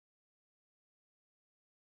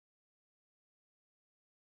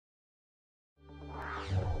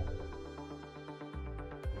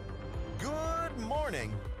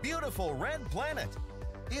morning, beautiful red planet.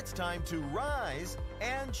 It's time to rise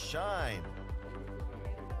and shine.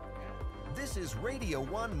 This is Radio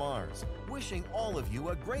 1 Mars, wishing all of you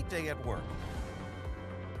a great day at work.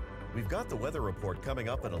 We've got the weather report coming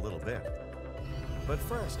up in a little bit. But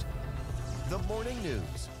first, the morning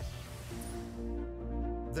news.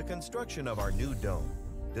 The construction of our new dome,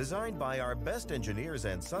 designed by our best engineers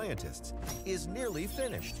and scientists, is nearly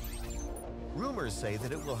finished. Rumors say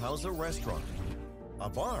that it will house a restaurant, a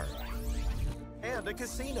bar, and a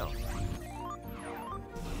casino.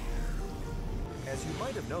 As you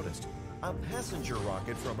might have noticed, a passenger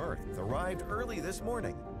rocket from Earth arrived early this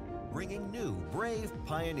morning, bringing new, brave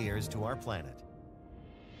pioneers to our planet.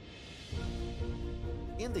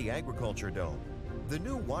 In the agriculture dome, the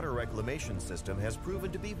new water reclamation system has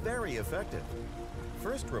proven to be very effective.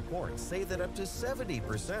 First reports say that up to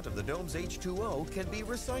 70% of the dome's H2O can be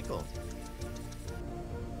recycled.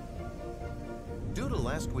 Due to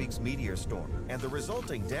last week's meteor storm and the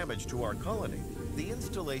resulting damage to our colony, the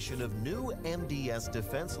installation of new MDS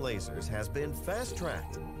defense lasers has been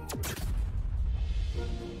fast-tracked.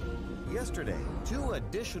 Yesterday, 2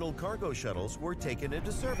 additional cargo shuttles were taken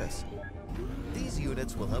into service. These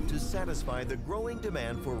units will help to satisfy the growing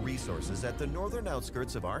demand for resources at the northern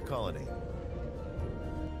outskirts of our colony.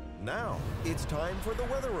 Now, it's time for the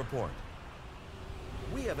weather report.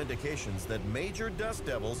 We have indications that major dust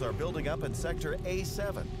devils are building up in Sector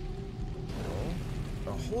A7.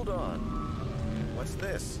 Oh, hold on. What's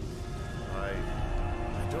this? I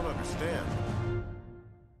don't understand.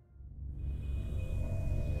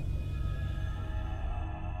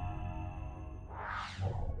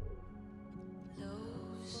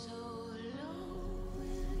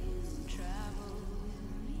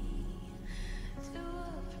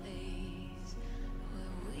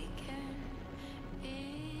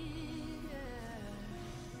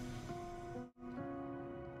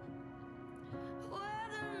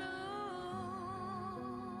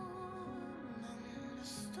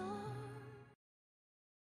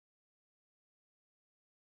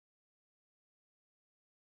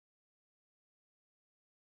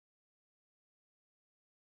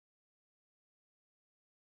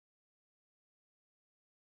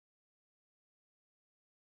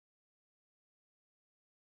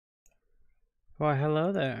 Why,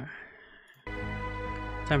 hello there.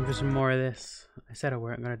 Time for some more of this. I said I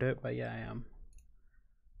weren't going to do it, but yeah, I am.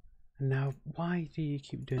 And now, why do you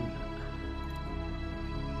keep doing that?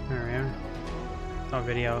 There we are. Not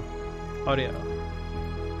video. Audio.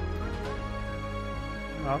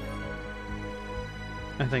 Off.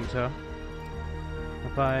 I think so.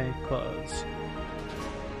 Apply, close.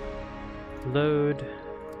 Load.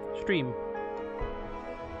 Stream.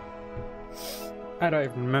 I don't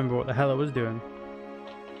even remember what the hell I was doing.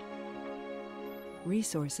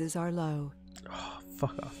 Resources are low. Oh,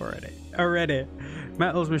 fuck off already. Already!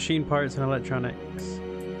 Metals, machine parts, and electronics.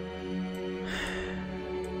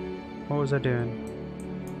 What was I doing?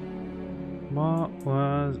 What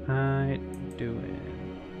was I doing?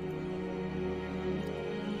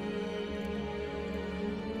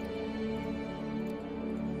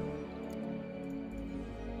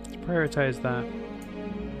 Let's prioritize that.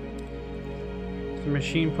 The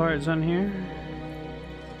machine parts on here.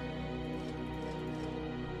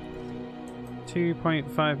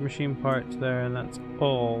 2.5 machine parts there, and that's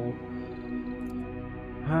all.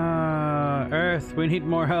 Earth, we need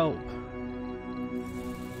more help.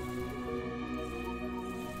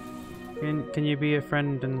 Can you be a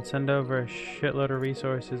friend and send over a shitload of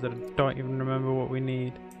resources that I don't even remember what we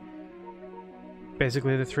need?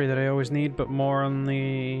 Basically the 3 that I always need, but more on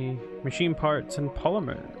the machine parts and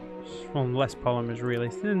polymers. Well, less polymers really,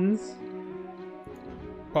 since,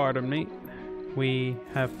 pardon me, we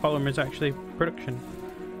have polymers actually production.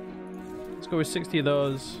 Let's go with 60 of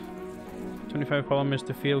those. 25 polymers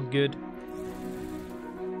to feel good.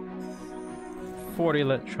 40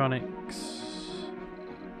 electronics.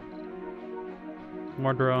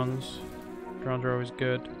 More drones. Drones are always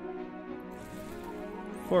good.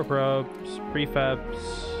 4 probes, prefabs.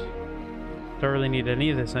 Don't really need any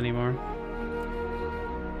of this anymore.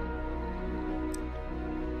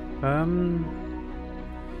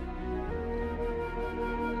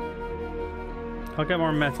 I'll get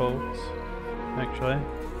more metals, actually.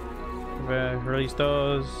 Release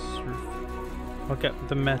those. I'll get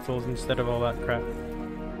the metals instead of all that crap.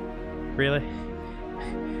 Really?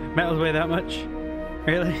 Metals weigh that much?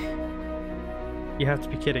 Really? You have to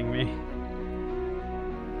be kidding me.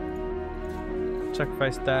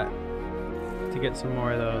 Sacrifice that to get some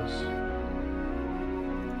more of those.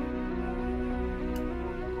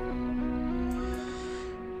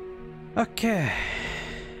 Okay.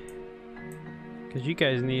 Because you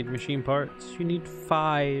guys need machine parts. You need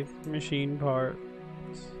 5 machine parts.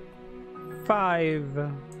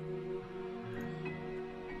 5.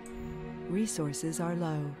 Resources are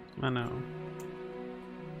low. I know.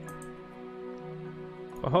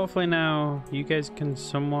 But hopefully now you guys can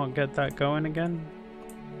somewhat get that going again.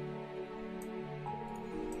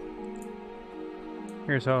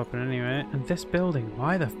 Here's hoping anyway. And this building,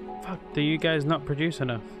 why the fuck do you guys not produce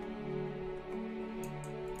enough?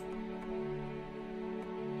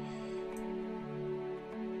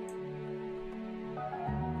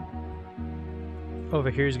 Over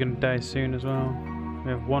here is gonna die soon as well.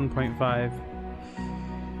 We have 1.5.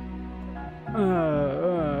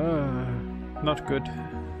 Not good.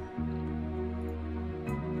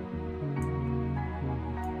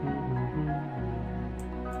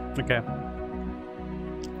 Okay.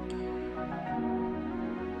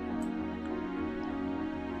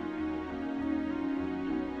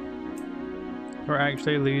 We're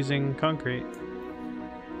actually losing concrete.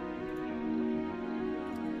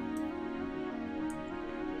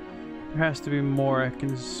 There has to be more I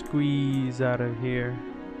can squeeze out of here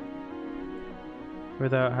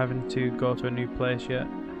without having to go to a new place yet.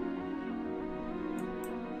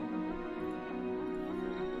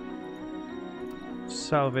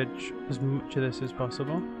 Salvage as much of this as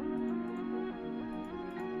possible.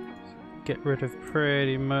 Get rid of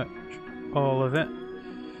pretty much all of it.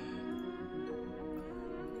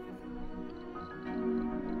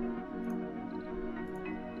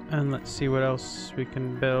 And let's see what else we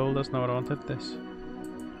can build. That's not what I wanted. This.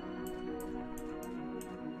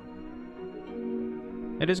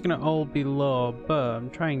 It is going to all be low, but I'm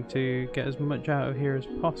trying to get as much out of here as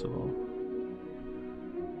possible.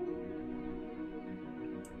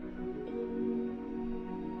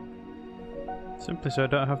 Simply so I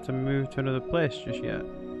don't have to move to another place just yet.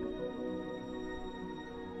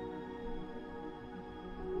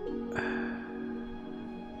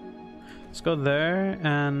 Let's go there,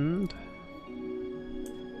 and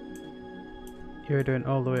you're doing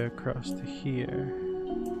all the way across to here.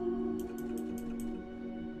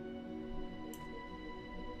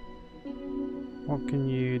 What can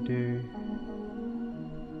you do?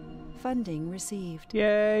 Funding received.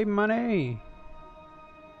 Yay, money!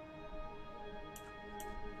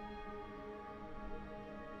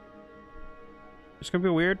 It's gonna be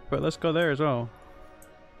weird, but let's go there as well.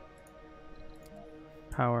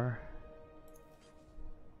 Power.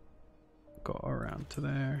 Go around to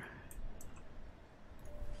there.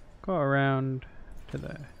 Go around to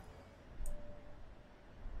there.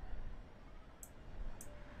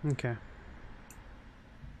 Okay.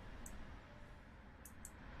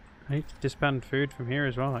 I need to disband food from here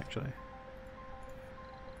as well, actually.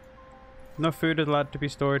 No food is allowed to be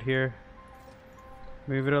stored here.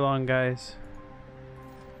 Move it along, guys.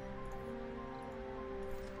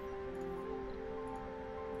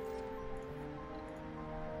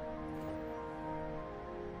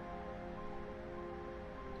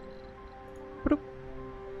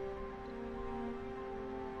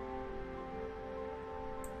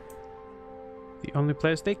 The only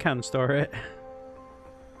place they can store it.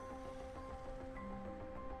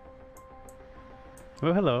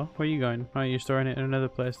 Oh, hello. Where are you going? Oh, you're storing it in another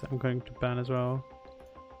place that I'm going to ban as well.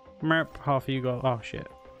 Merp, half of you go, oh shit.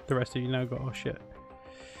 The rest of you now go, oh shit.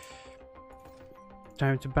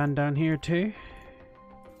 Time to ban down here too.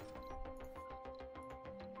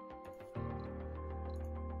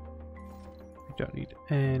 We don't need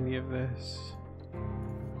any of this.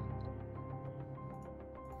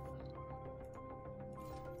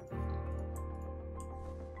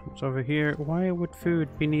 What's over here? Why would food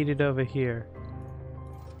be needed over here?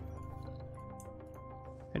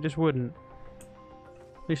 It just wouldn't.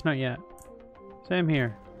 At least not yet. Same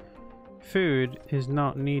here. Food is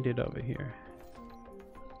not needed over here.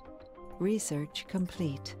 Research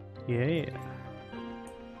complete. Yeah.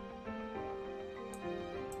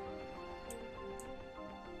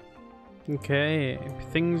 Okay,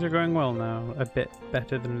 things are going well now. A bit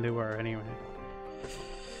better than they were anyway.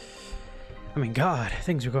 I mean, God,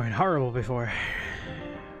 things were going horrible before.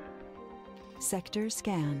 Sector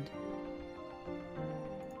scanned.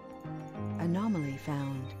 Anomaly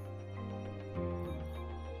found.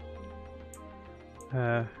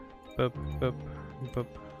 Boop, boop, boop, boop,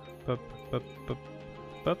 boop, boop,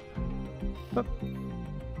 boop, boop.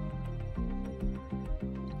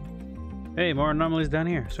 Hey, more anomalies down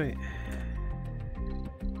here. Sweet.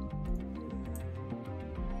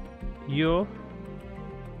 You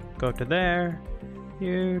go to there,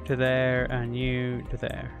 you to there, and you to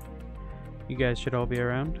there. You guys should all be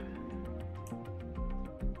around.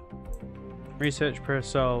 Research per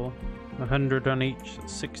soul, 100 on each,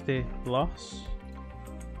 60 loss.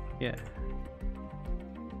 Yeah.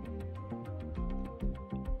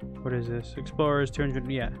 What is this? Explorers 200.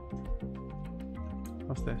 Yeah.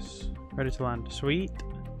 What's this? Ready to land. Sweet.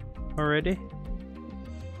 Already?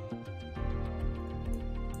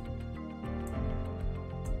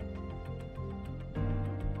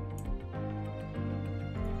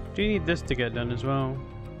 Do you need this to get done as well?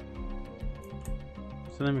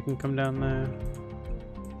 So then we can come down there.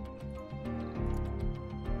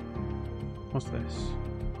 What's this?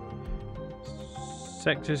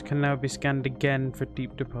 Sectors can now be scanned again for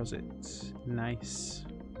deep deposits. Nice.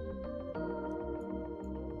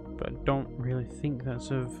 But I don't really think that's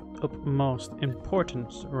of utmost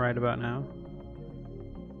importance right about now.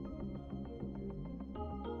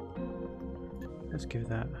 Let's give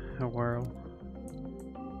that a whirl.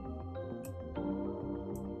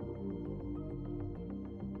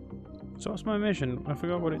 So what's my mission? I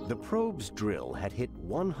forgot what it... The probe's drill had hit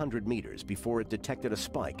 100 meters before it detected a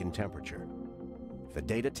spike in temperature. The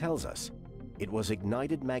data tells us it was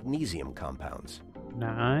ignited magnesium compounds.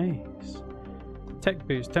 Nice. Tech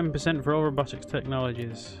boost, 10% for all robotics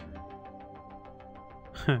technologies.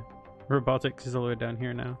 Robotics is all the way down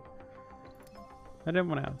here now. I didn't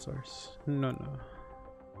want to outsource. No.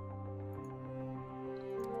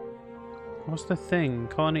 What's the thing?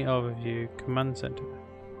 Colony overview, command center.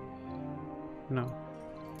 No.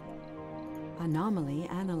 Anomaly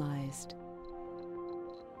analyzed.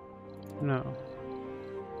 No.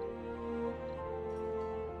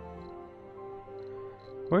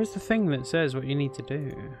 Where's the thing that says what you need to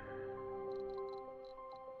do?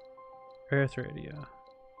 Earth radio.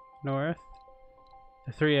 No Earth?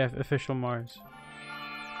 The 3F official Mars.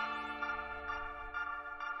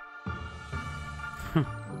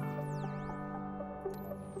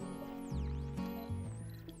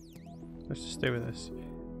 Let's just stay with this.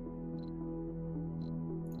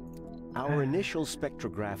 Our initial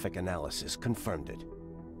spectrographic analysis confirmed it.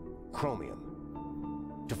 Chromium.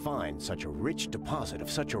 To find such a rich deposit of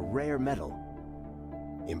such a rare metal.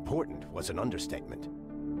 Important was an understatement.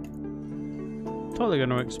 Totally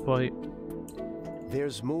gonna exploit.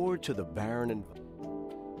 There's more to the barren and...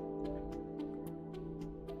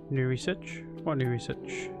 New research? What new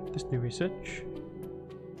research? This new research?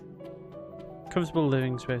 Comfortable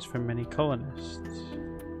living space for many colonists.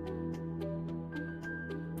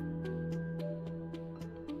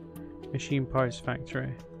 Machine parts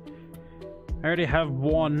factory. I already have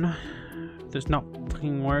one that's not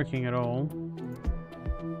fucking working at all.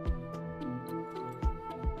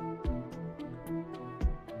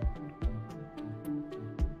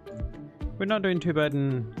 We're not doing too bad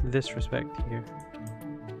in this respect here.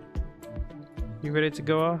 You ready to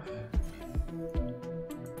go off?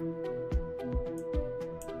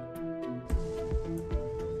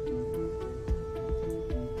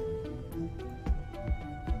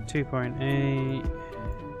 $2.8.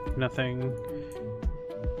 Nothing.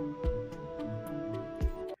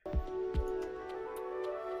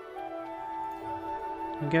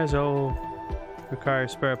 You guys all require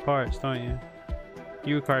spare parts, don't you?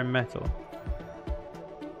 You require metal.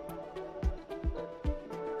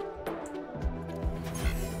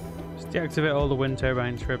 Let's deactivate all the wind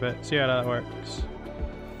turbines for a bit, see how that works.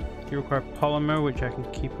 You require polymer, which I can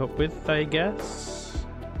keep up with, I guess.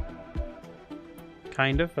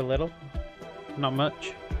 Kind of, a little. Not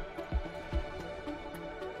much.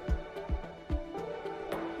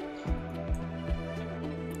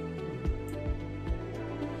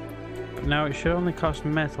 Now it should only cost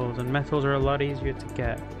metals, and metals are a lot easier to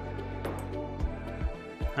get.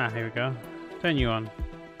 Ah, here we go. Turn you on.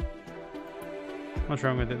 What's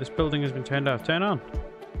wrong with it? This building has been turned off. Turn on.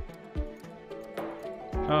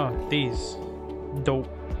 Oh, these. Dope.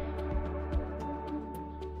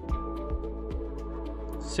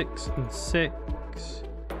 6 and 6.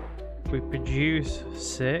 We produce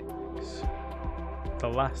 6. The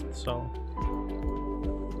last soul.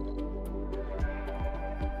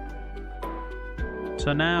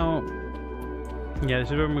 So now, yeah, this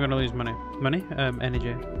is where we're going to lose money.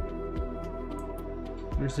 Energy.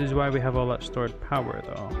 This is why we have all that stored power,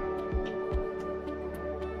 though.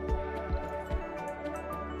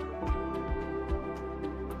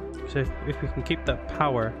 So if we can keep that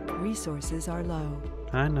power... Resources are low.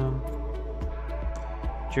 I know.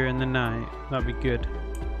 During the night, that'd be good.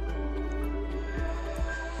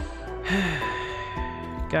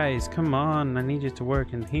 Guys, come on, I need you to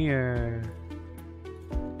work in here.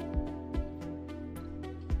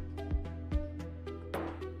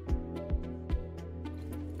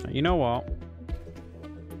 You know what?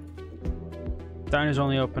 Diner's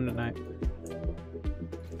only open at night.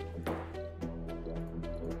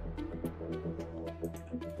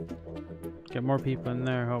 Get more people in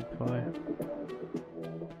there, hopefully.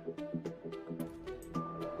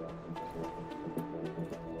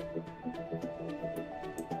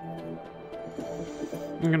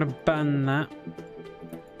 I'm gonna ban that.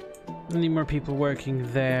 I need more people working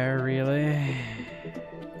there, really.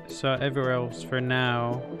 So everywhere else for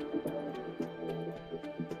now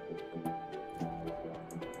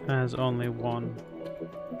has only one.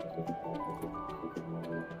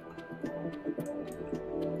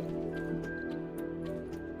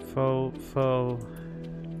 Full,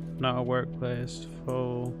 not a workplace,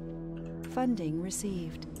 full. Funding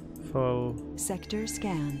received. Full. Sector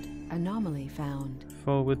scanned. Anomaly found.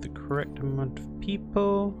 Full with the correct amount of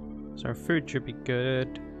people. So our food should be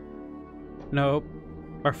good. Nope.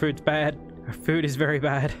 Our food's bad. Our food is very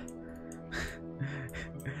bad.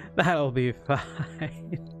 That'll be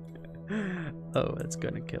fine. Oh, it's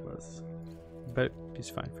gonna kill us. But it's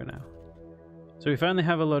fine for now. So we finally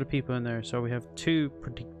have a lot of people in there. So we have 2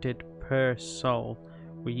 predicted per soul.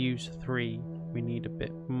 We use 3. We need a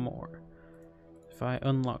bit more. If I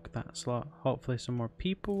unlock that slot, hopefully some more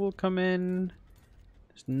people will come in.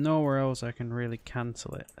 There's nowhere else I can really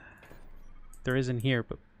cancel it. There is in here,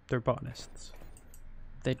 but they're botanists.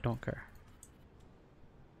 They don't care.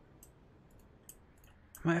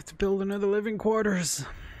 I might have to build another living quarters.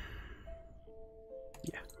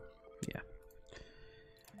 Yeah.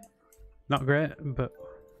 Not great, but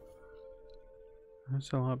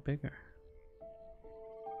that's a lot bigger.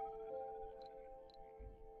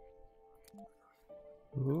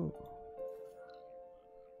 Ooh.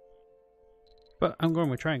 But I'm going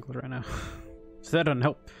with triangles right now. So that doesn't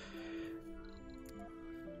help.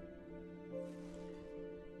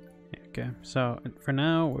 Okay, so for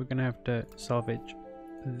now we're gonna have to salvage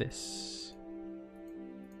this.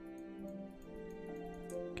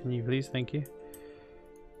 Can you please? Thank you.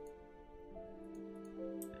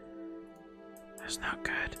 That's not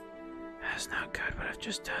good. That's not good what I've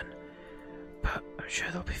just done. But I'm sure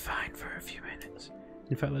they'll be fine for a few minutes.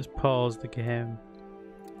 In fact, let's pause the game.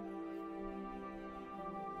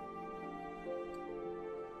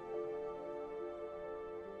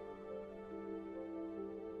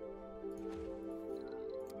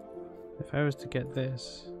 If I was to get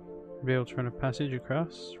this, I'd be able to run a passage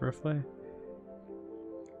across, roughly.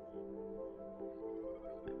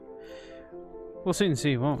 We'll soon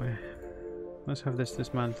see, won't we? Let's have this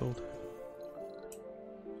dismantled.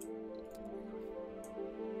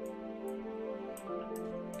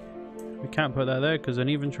 We can't put that there because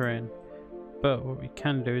uneven terrain. But what we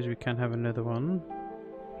can do is we can have another one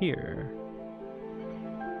here.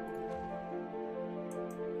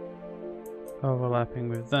 Overlapping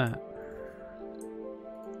with that.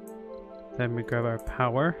 Then we grab our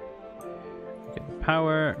power. We get the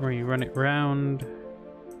power, we run it round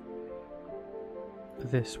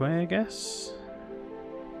this way, I guess.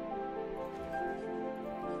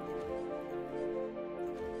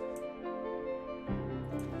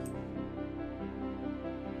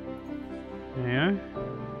 Yeah.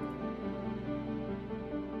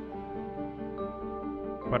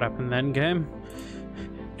 What happened then, game?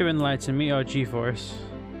 Doing lights and me or G-Force?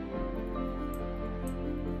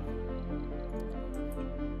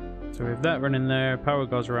 So we have that running there, power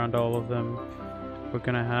goes around all of them. We're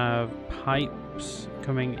gonna have pipes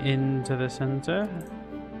coming into the center.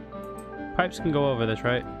 Pipes can go over this,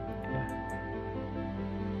 right? Yeah.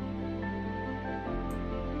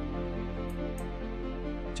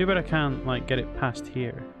 Too bad I can't like get it past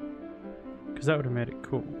here, because that would have made it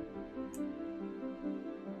cool.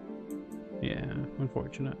 Yeah,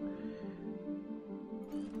 unfortunate.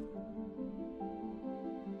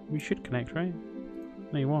 We should connect, right?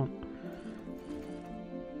 No, you won't.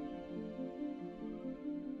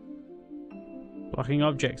 Blocking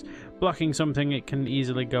objects. Blocking something it can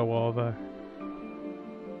easily go over.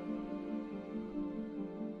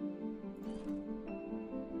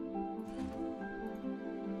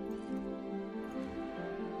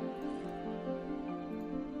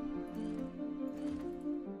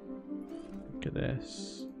 Look at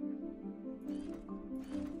this.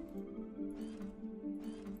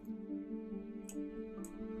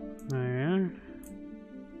 There.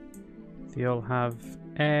 They all have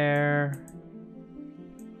air.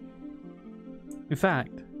 In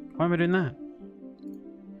fact, why am I doing that?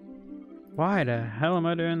 Why the hell am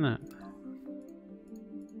I doing that?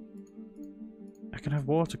 I can have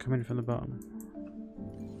water coming from the bottom.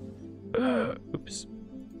 Oops.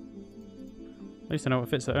 At least I know what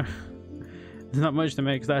fits there. There's not much to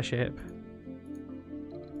make that ship.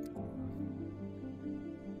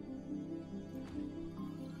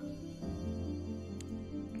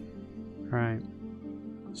 Right.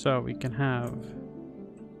 So we can have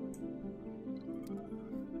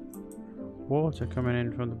water coming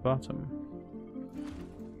in from the bottom.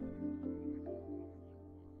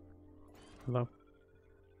 Hello.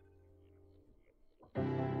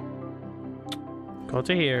 Go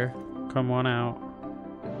to here. Come on out.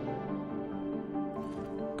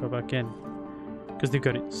 Go back in. Because they've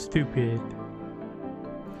got it stupid.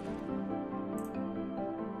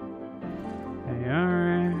 There you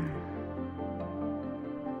are.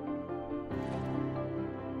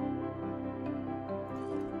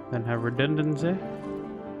 Then have redundancy.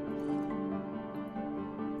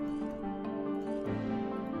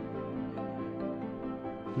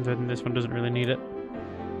 And then this one doesn't really need it.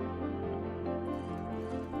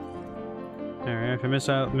 Alright, if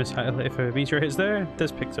a if a meteor hits there,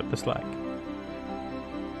 this picks up the slack.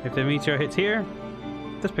 If the meteor hits here,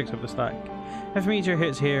 this picks up the slack. If a meteor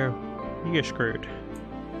hits here, you get screwed.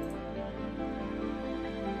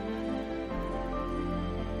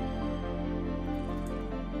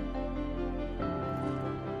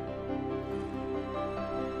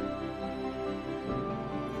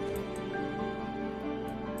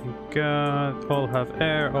 God, all have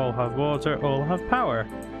air, all have water, all have power.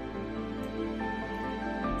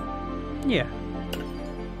 Yeah.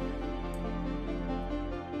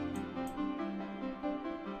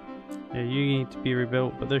 Yeah, you need to be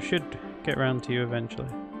rebuilt, but they should get around to you eventually.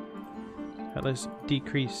 Let's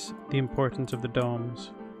decrease the importance of the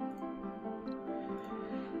domes.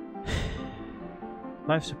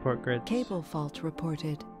 Life support grids. Cable fault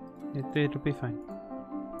reported. It'll be fine.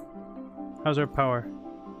 How's our power?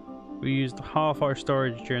 We used half our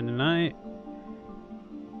storage during the night.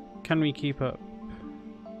 Can we keep up?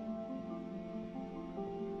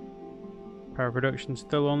 Power production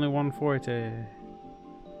still only 140.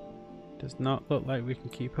 Does not look like we can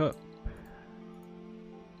keep up.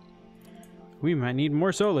 We might need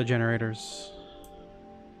more solar generators.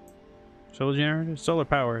 Solar generators? Solar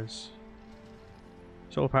powers.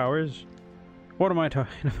 Solar powers? What am I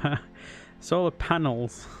talking about? Solar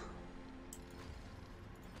panels.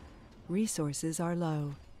 Resources are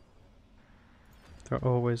low. They're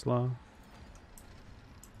always low.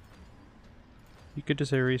 You could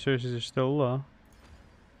just say resources are still low.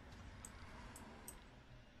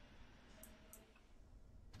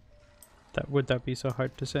 Would that be so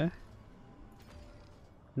hard to say?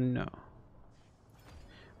 No.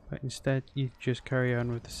 But instead, you just carry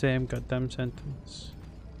on with the same goddamn sentence.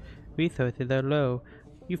 We thought that they're low.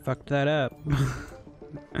 You fucked that up.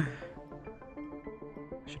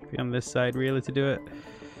 Should be on this side really to do it.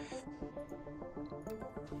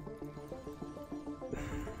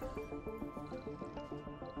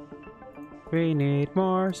 We need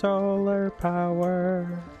more solar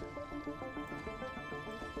power.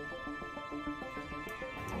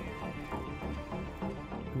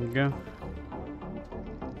 There we go.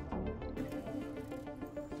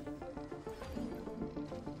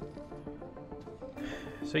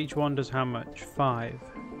 So each one does how much? 5.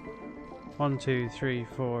 1, 2, 3,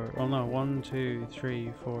 4. Oh no, 1, 2,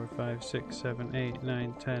 3, 4, 5, 6, 7, 8,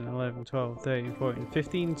 9, 10, 11, 12, 13, 14,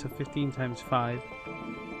 15. So 15 times 5.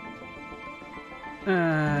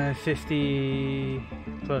 50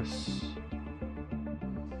 plus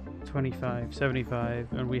 25,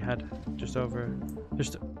 75, and we had just under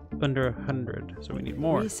 100, so we need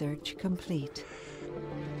more. Research complete.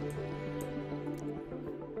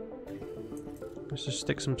 Let's just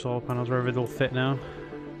stick some solar panels wherever they'll fit now.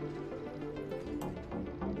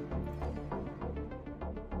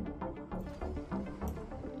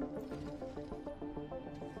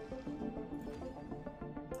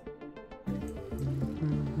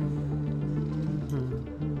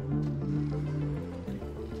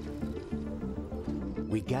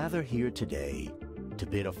 We gather here today to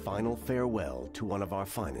bid a final farewell to one of our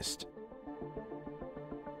finest.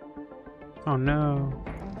 Oh no.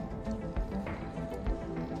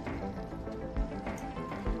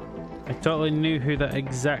 I totally knew who that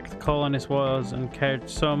exact colonist was and cared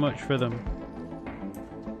so much for them.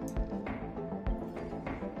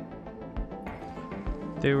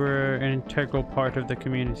 They were an integral part of the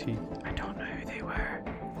community. I don't know who they were.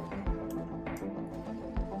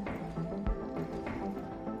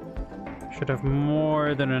 Should have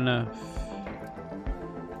more than enough.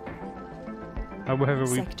 However,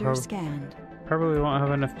 we Sector scanned. probably won't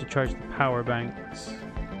have enough to charge the power banks.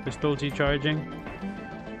 They're still T-charging.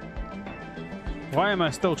 Why am I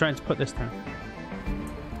still trying to put this down?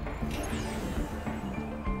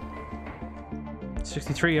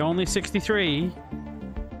 63, only 63.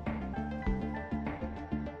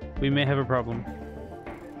 We may have a problem.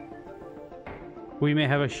 We may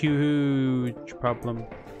have a huge problem.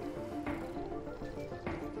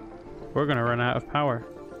 We're gonna run out of power.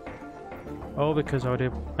 Oh, because I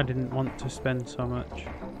didn't want to spend so much.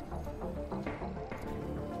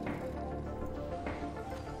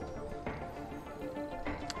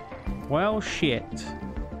 Well, shit.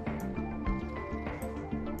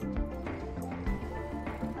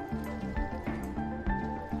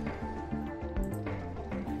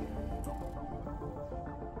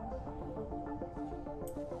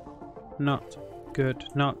 Not good,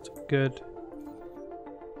 not good.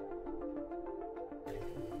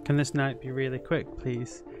 Can this night be really quick,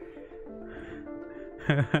 please?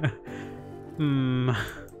 Gonna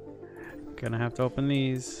have to open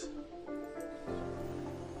these.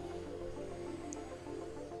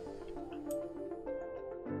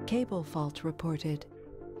 Cable fault reported.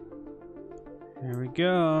 Here we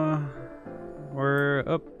go. We're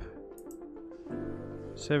up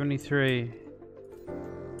 73.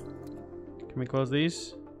 Can we close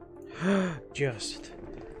these? Just.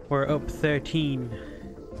 We're up 13.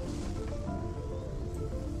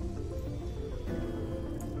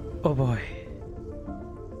 Oh boy.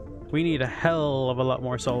 We need a hell of a lot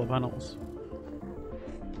more solar panels.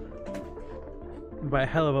 By a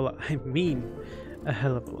hell of a lot, I mean a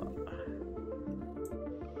hell of a lot.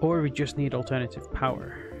 Or we just need alternative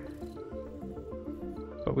power.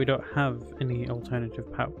 But we don't have any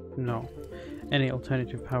alternative power. No. Any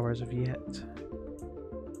alternative power as of yet.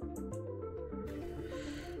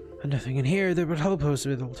 And nothing in here that would help us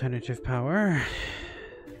with alternative power.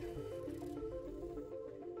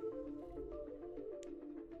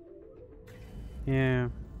 Yeah,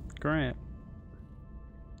 great.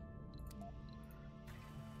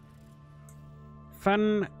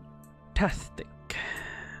 Fantastic.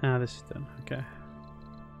 Ah, this is done. Okay.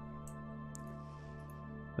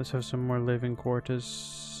 Let's have some more living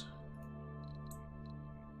quarters.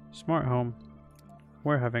 Smart home.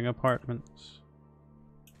 We're having apartments.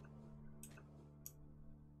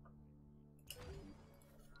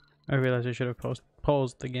 I realized I should have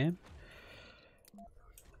paused the game.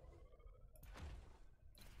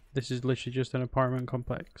 This is literally just an apartment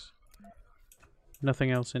complex.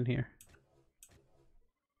 Nothing else in here.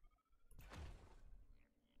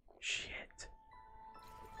 Shit.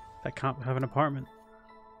 That can't have an apartment.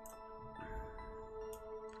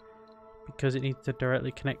 Because it needs to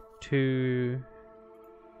directly connect to...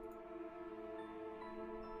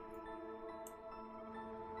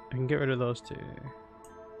 I can get rid of those two.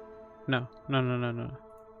 No.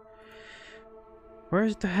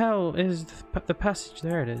 Where's the hell is the passage?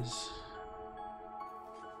 There it is.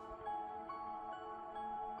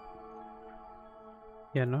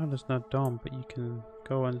 Yeah, no, there's no dome, but you can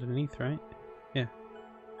go underneath, right? Yeah.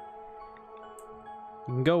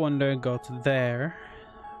 You can go under and go to there.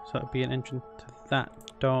 So that'll be an entrance to that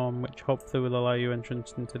dome, which hopefully will allow you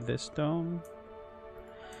entrance into this dome.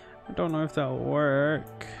 I don't know if that'll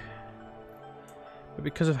work. But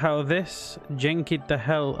because of how this jenkied the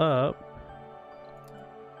hell up,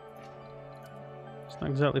 it's not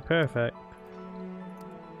exactly perfect.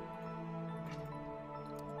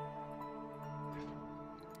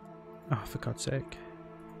 Oh, for God's sake.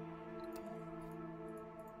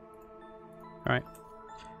 Alright.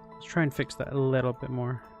 Let's try and fix that a little bit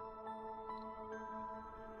more.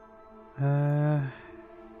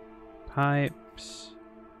 Pipes.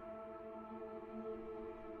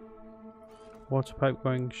 Water pipe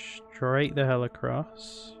going straight the hell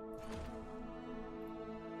across.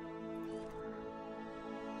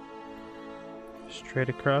 Straight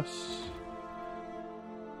across.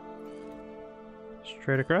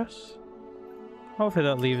 Straight across. Hopefully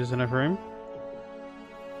that leaves us enough room.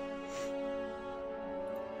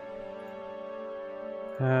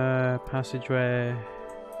 Passageway.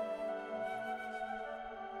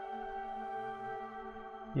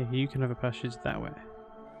 Yeah, you can have a passage that way.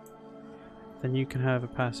 Then you can have a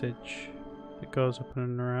passage that goes up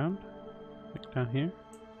and around. Like down here.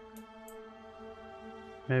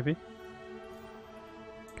 Maybe.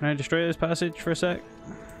 Can I destroy this passage for a sec?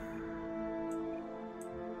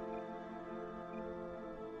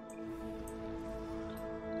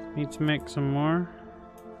 Need to make some more.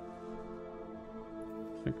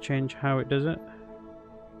 Like change how it does it.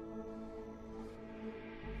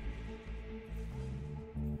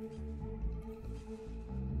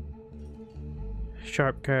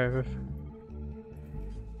 Sharp curve.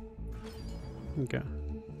 Okay.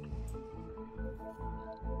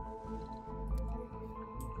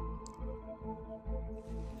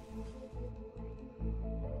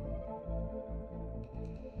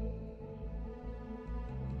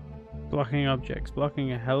 Blocking objects,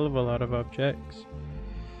 blocking a hell of a lot of objects.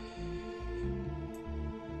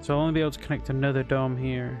 So I'll only be able to connect another dome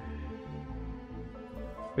here.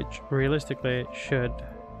 Which realistically it should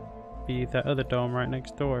be that other dome right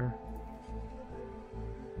next door.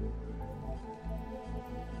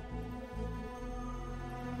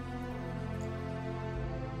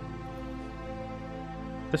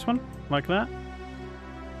 This one? Like that?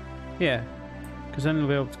 Yeah. Because then we'll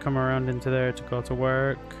be able to come around into there to go to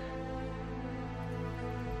work.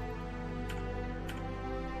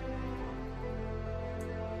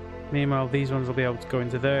 Meanwhile, these ones will be able to go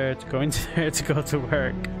into there, to go into there, to go to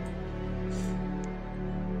work.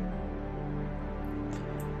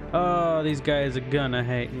 Oh, these guys are gonna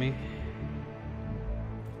hate me.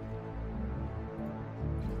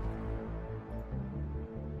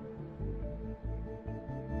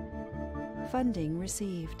 Funding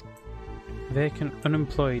received. Vacant,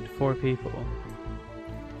 unemployed, 4 people.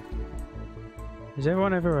 Is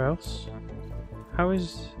everyone everywhere else? How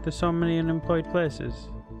is there so many unemployed places?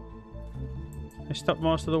 I stopped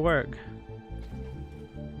most of the work.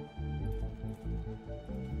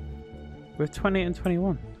 We're 20 and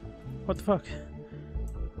 21. What the fuck?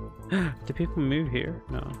 Do people move here?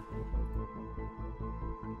 No.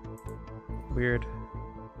 Weird.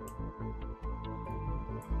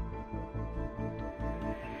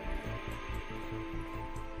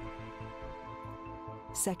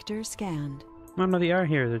 Sector scanned. Oh no, they are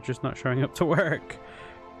here. They're just not showing up to work.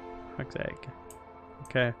 Fuck's sake.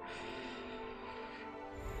 Okay.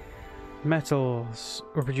 Metals,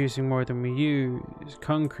 we're producing more than we use.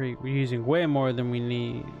 Concrete, we're using way more than we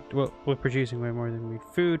need. Well, we're producing way more than we need.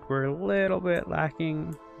 Food, we're a little bit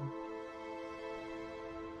lacking.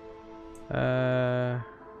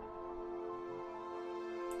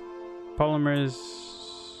 Polymers,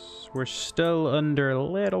 we're still under a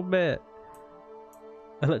little bit.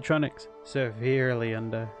 Electronics, severely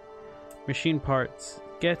under. Machine parts,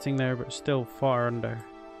 getting there but still far under.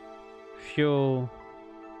 Fuel,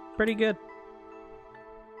 pretty good.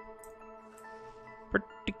 Pretty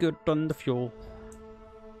good on the fuel.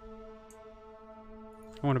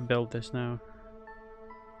 I want to build this now.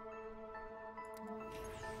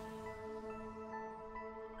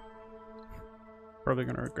 Probably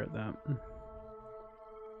gonna regret that.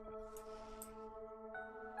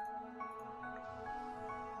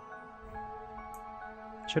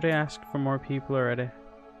 Should I ask for more people already?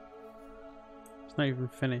 It's not even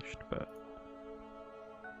finished, but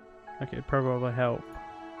okay, it'd probably help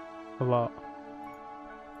a lot.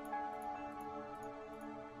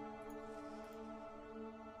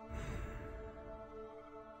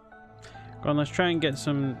 Go on, let's try and get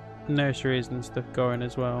some nurseries and stuff going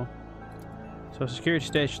as well. So security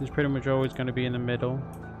station's pretty much always going to be in the middle.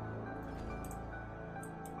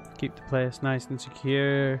 Keep the place nice and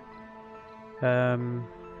secure.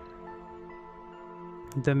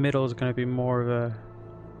 The middle is going to be more of a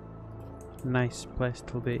nice place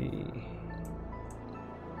to be,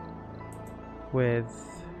 with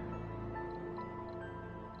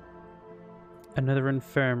another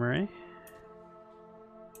infirmary.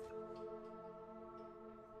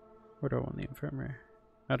 Where do I want the infirmary?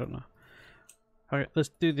 I don't know. Alright, let's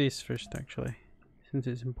do this first actually, since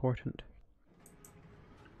it's important.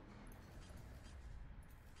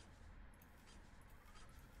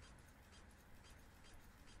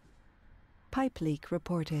 Pipe leak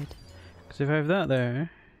reported. Because if I have that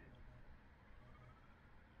there,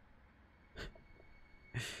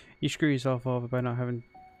 you screw yourself over by not having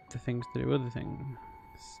the things to do other things.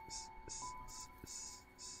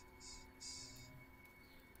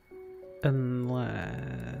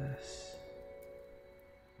 Unless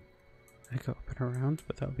I go up and around,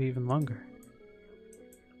 but that'll be even longer.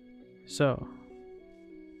 So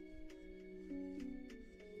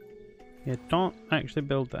yeah, don't actually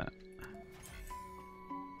build that.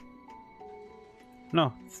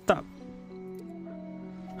 No, stop.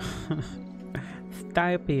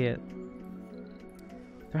 Stop it.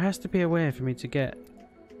 There has to be a way for me to get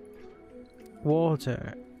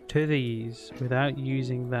water to these without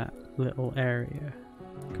using that little area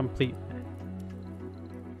completely.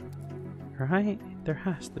 Right? There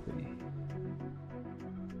has to be.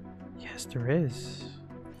 Yes, there is.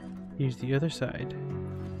 Use the other side.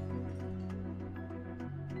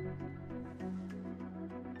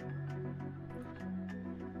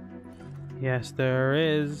 Yes, there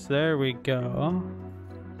is. There we go.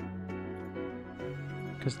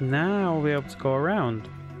 Because now we'll be able to go around.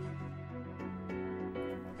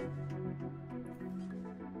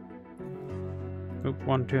 Oop,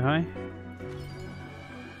 one too high.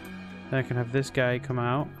 Then I can have this guy come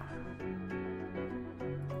out.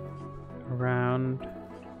 Around.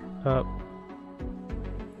 Up.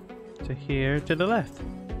 To here. To the left.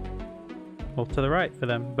 Well, to the right for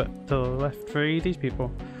them, but to the left for these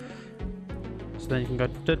people. So then you can go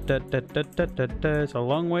da, da, da, da, da, da, da. It's a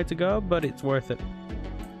long way to go, but it's worth it.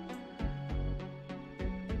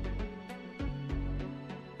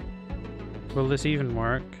 Will this even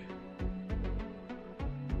work?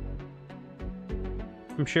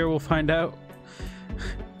 I'm sure we'll find out.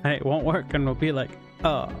 And it won't work and we'll be like,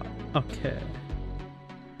 oh, okay.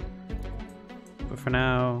 But for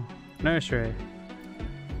now, nursery.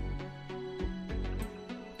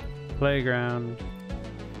 Playground.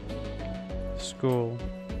 School.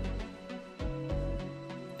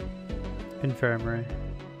 Infirmary.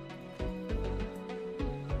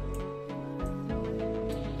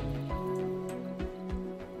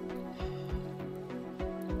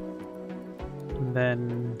 And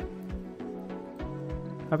then...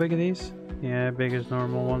 how big are these? Yeah, big as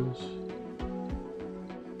normal ones.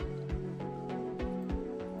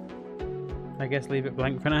 I guess leave it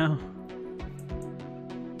blank for now.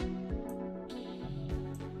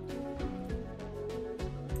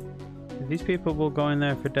 These people will go in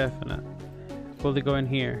there for definite. Will they go in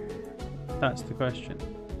here? That's the question.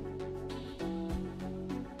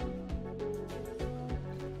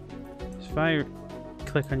 So if I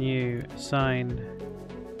click on you, assign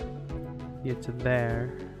you to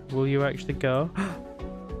there, will you actually go?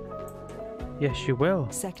 Yes, you will.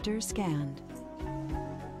 Sector scanned.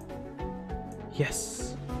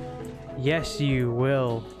 Yes. Yes, you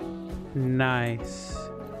will. Nice.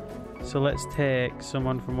 So let's take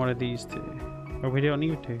someone from one of these two. Or we don't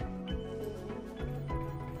need to.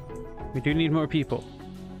 We do need more people.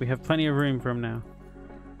 We have plenty of room for them now.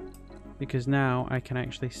 Because now I can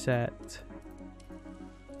actually set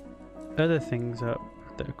other things up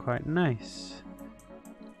that are quite nice.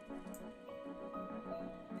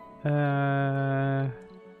 Let's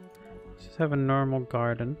just have a normal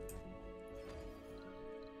garden.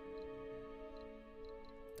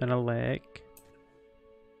 Then a lake.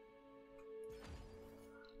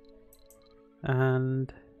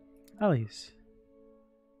 And alleys.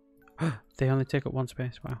 They only take up one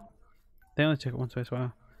space. Wow. They only take up one space.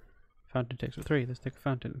 Wow. Fountain takes up 3. Let's take a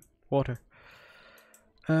fountain. Water.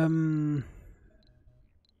 A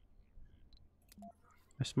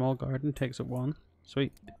small garden takes up 1.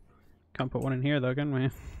 Sweet. Can't put one in here though, can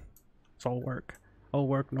we? It's all work. All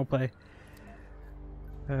work, no play.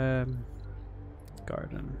 Garden.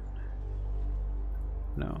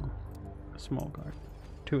 No. A small garden.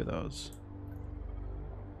 2 of those.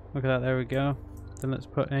 Look at that, there we go. Then let's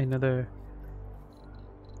put another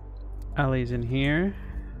alleys in here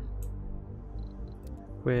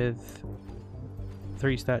with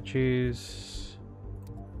 3 statues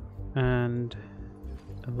and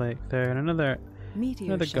a lake there and another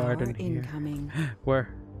garden here. Incoming.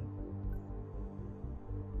 Where?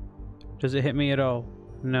 Does it hit me at all?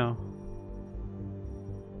 No.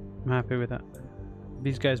 I'm happy with that.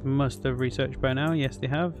 These guys must have researched by now. Yes, they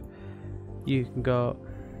have. You can go.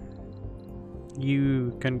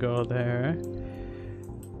 You can go there.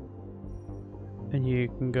 And you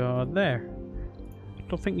can go there. I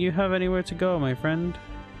don't think you have anywhere to go, my friend.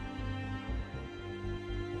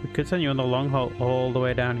 We could send you on the long haul all the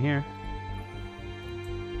way down here.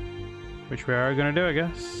 Which we are going to do, I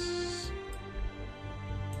guess.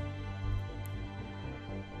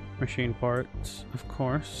 Machine parts, of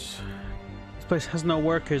course. This place has no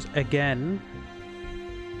workers again.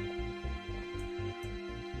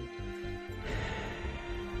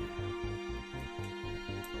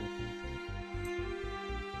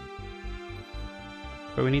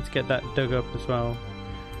 But we need to get that dug up as well.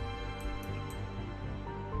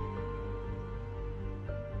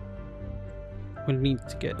 We need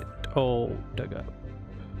to get it all dug up.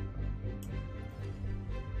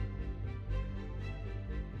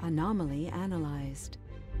 Anomaly analyzed.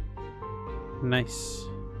 Nice.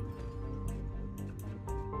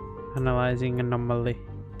 Analyzing anomaly.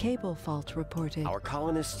 Cable fault reported. Our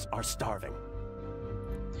colonists are starving.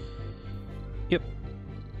 Yep.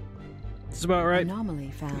 That's about right.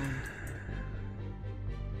 Anomaly found.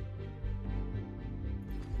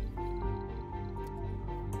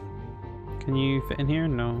 Can you fit in here?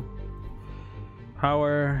 No.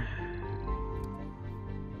 Power.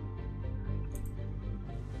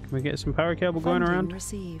 Can we get some power cable going Funding around?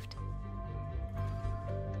 Received.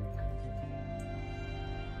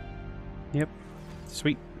 Yep.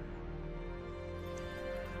 Sweet.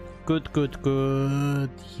 Good, good, good.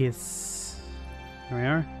 Yes. Here we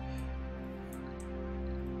are.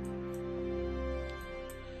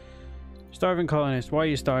 Starving colonist. Why are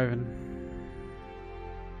you starving?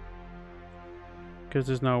 Because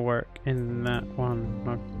there's no work in that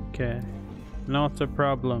one. Okay. Not a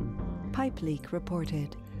problem. Pipe leak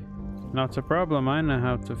reported. Not a problem. I know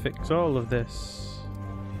how to fix all of this.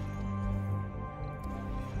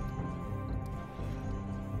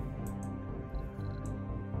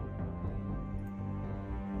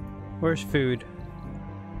 Where's food?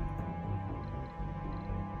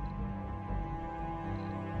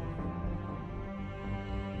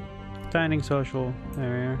 Dining social. There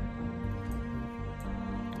we are.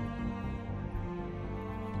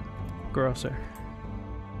 Grocer.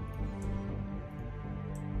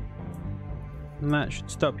 And that should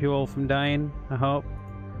stop you all from dying, I hope.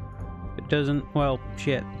 If it doesn't, well,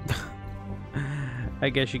 shit. I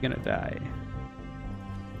guess you're gonna die.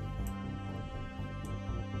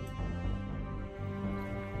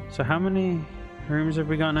 So how many rooms have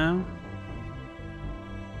we got now?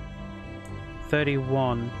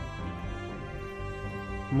 31.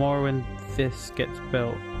 More when this gets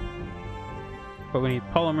built. But we need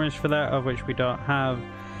polymers for that, of which we don't have.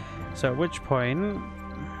 So at which point...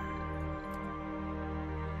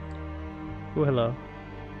 Oh, hello.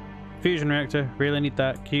 Fusion reactor, really need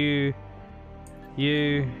that. Q,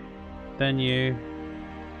 you, then you.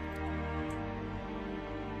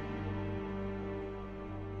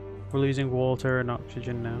 We're losing water and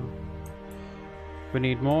oxygen now. We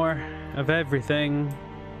need more of everything.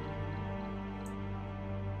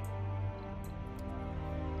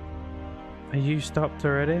 Are you stopped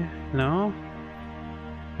already? No?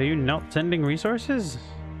 Are you not sending resources?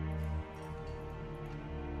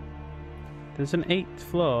 There's an 8th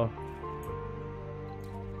floor.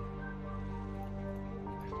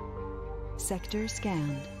 Sector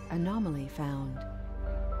scanned. Anomaly found.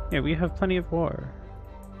 Yeah, we have plenty of water.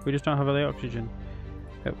 We just don't have any oxygen.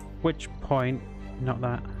 At which point... Not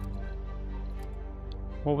that.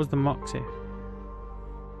 What was the Moxie?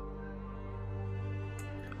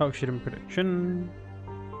 Oxygen production.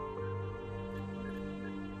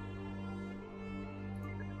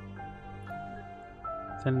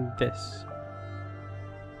 Then this.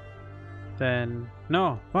 Then...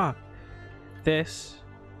 No! What? This.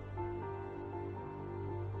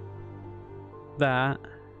 That.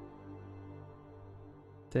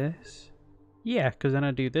 This. Yeah, because then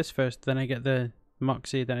I do this first, then I get the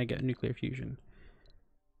Moxie, then I get nuclear fusion.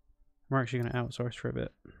 We're actually going to outsource for a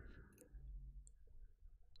bit.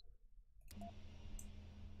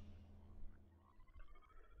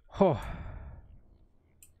 Oh.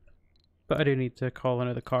 But I do need to call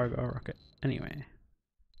another cargo rocket anyway.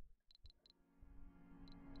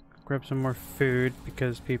 Grab some more food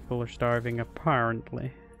because people are starving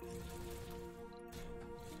apparently.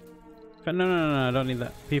 But no, I don't need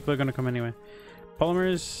that. People are going to come anyway.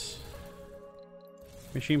 Polymers.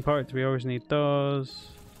 Machine parts, we always need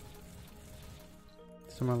those.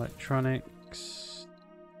 Some electronics.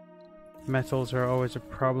 Metals are always a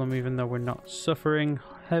problem even though we're not suffering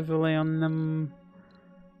heavily on them.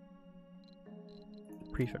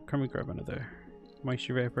 Prefab, can we grab another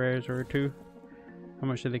moisture vaporizer or two? How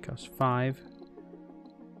much do they cost? 5.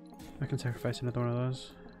 I can sacrifice another one of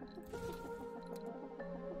those.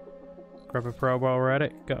 Grab a probe while we're at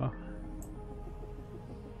it. Go.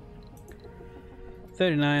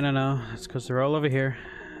 39, I know. That's because they're all over here.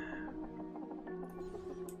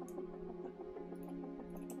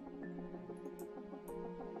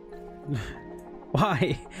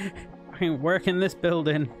 Why? I can work in this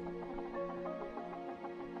building.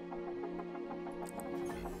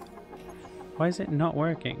 Why is it not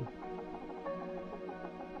working?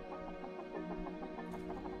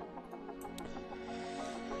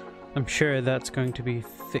 I'm sure that's going to be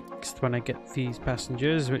fixed when I get these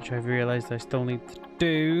passengers, which I've realized I still need to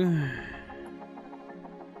do.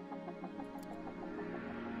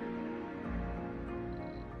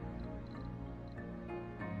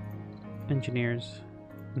 Engineers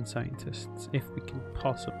and scientists, if we can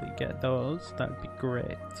possibly get those, that'd be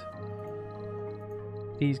great.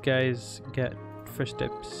 These guys get first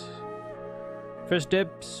dibs. First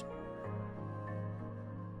dibs.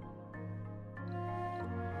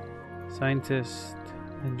 Scientist,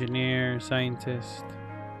 engineer, scientist.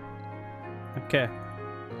 Okay.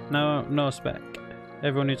 No spec.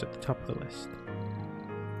 Everyone is at the top of the list.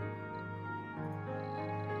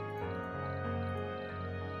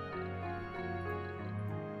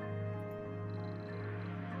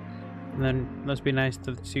 And then let's be nice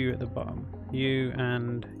to the two at the bottom. You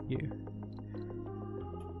and you.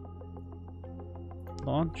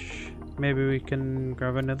 Launch. Maybe we can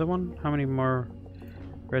grab another one. How many more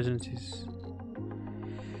residencies?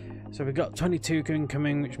 So we got 22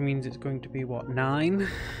 incoming, which means it's going to be what, 9?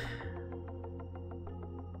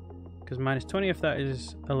 Because minus 20 of that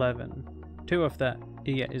is 11. 2 of that,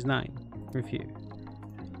 yeah, is 9. Refuse.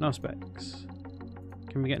 No specs.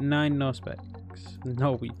 Can we get 9 no specs?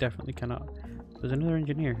 No, we definitely cannot. There's another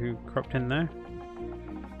engineer who cropped in there.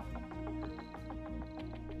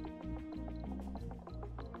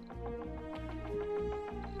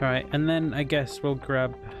 Alright, and then I guess we'll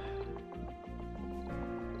grab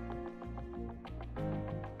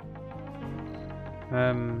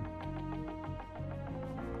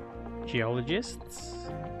Geologists?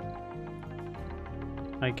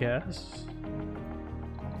 I guess.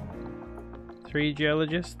 3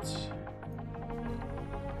 geologists?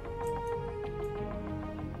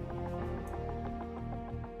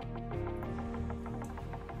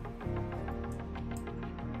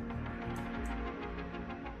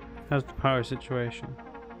 How's the power situation?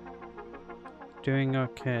 Doing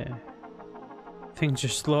okay. Things are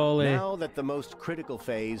slowly... Now that the most critical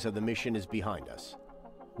phase of the mission is behind us,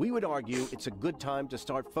 we would argue it's a good time to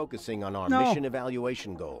start focusing on our mission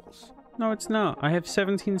evaluation goals. No, it's not. I have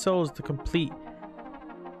 17 souls to complete.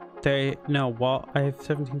 No, what? I have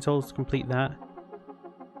 17 souls to complete that.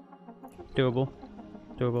 Doable.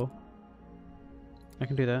 Doable. I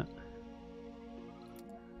can do that.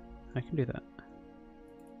 I can do that.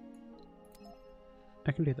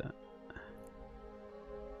 I can do that.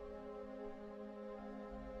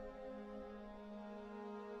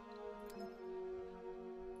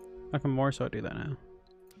 I can more so do that now.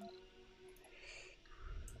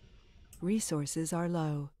 Resources are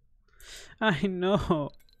low. I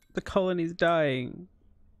know. The colony's dying.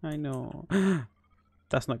 I know.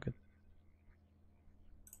 That's not good.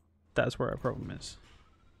 That's where our problem is.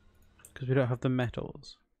 Because we don't have the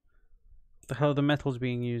metals. What the hell are the metals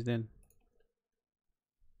being used in?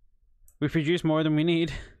 We produce more than we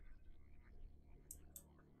need.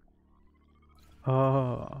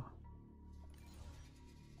 Oh.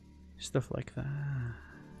 Stuff like that.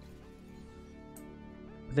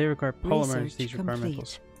 But they require polymers, Research these require complete.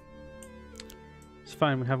 metals. It's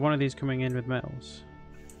fine, we have one of these coming in with metals.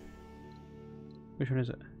 Which one is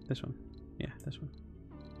it? This one. Yeah, this one.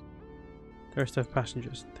 The rest have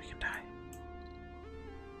passengers. They can die.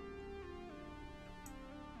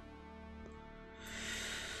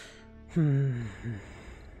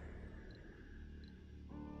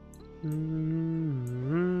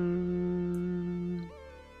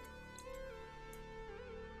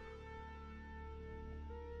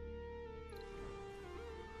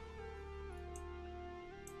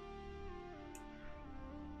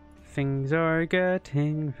 Things are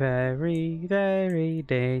getting very, very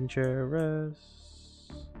dangerous.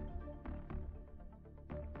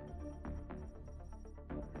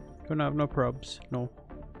 Don't have no probs. No.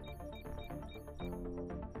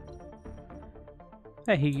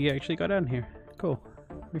 Hey, he actually got down here. Cool.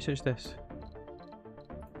 Research this.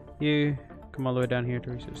 You come all the way down here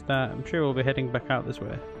to research that. I'm sure we'll be heading back out this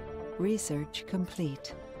way. Research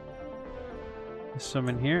complete. There's some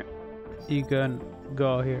in here. You can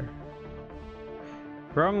go here.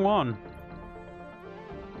 Wrong one.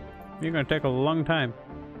 You're gonna take a long time.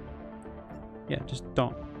 Yeah, just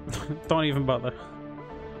don't. Don't even bother.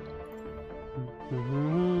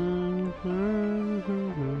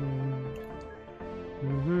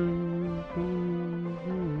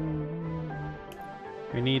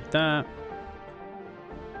 We need that.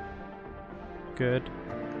 Good.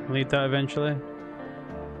 We'll need that eventually.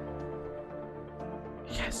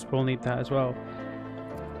 Yes, we'll need that as well.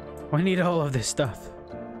 We need all of this stuff.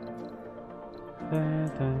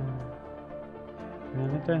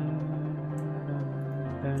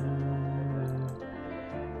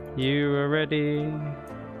 You are ready.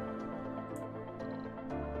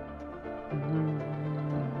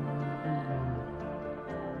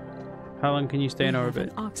 How long can you stay in We have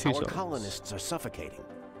orbit? an ox- 2 Our souls. colonists are suffocating.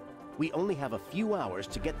 We only have a few hours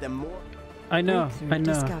to get them more. I know, Breakthrough I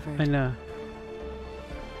know, discovered. I know.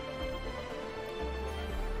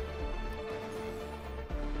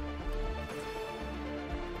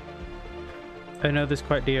 I know this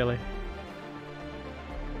quite dearly.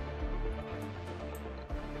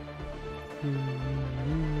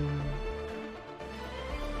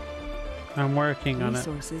 I'm working on it.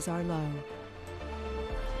 Resources are low.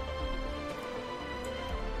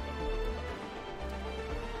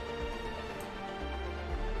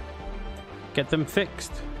 Get them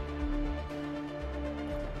fixed.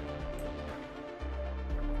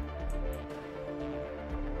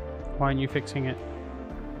 Why aren't you fixing it?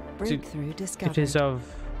 Breakthrough discovered. It is of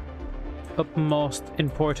utmost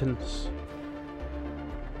importance.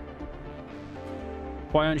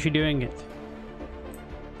 Why aren't you doing it?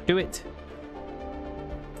 Do it.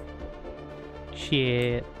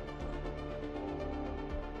 Shit.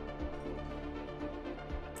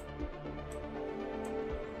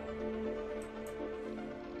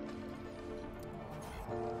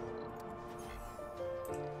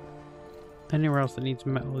 Anywhere else that needs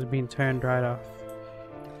metal is being turned right off.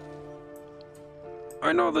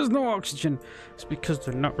 I know there's no oxygen. It's because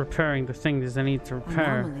they're not repairing the things they need to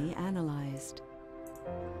repair. Anomaly analyzed.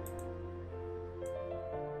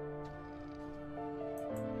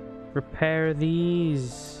 Repair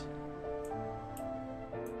these.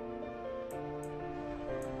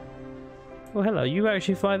 Oh, hello. You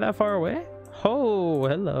actually fly that far away? Oh,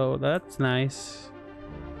 hello. That's nice.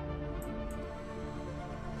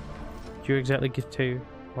 Do you exactly give 2?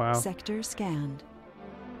 Wow. Sector scanned.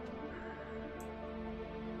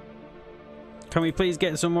 Can we please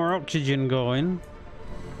get some more oxygen going?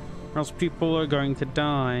 Or else people are going to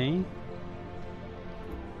die.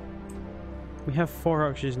 We have 4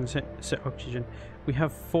 oxygen. Oxygen. We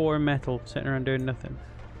have 4 metal sitting around doing nothing.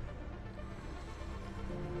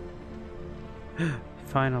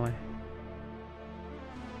 Finally.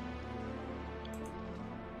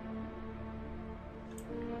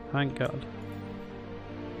 Thank God.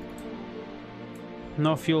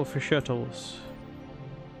 No fuel for shuttles.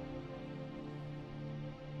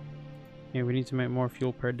 Yeah, we need to make more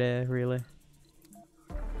fuel per day, really.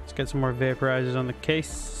 Let's get some more vaporizers on the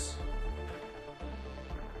case.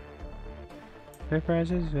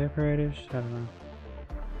 Vaporizers? Vaporators? I don't know.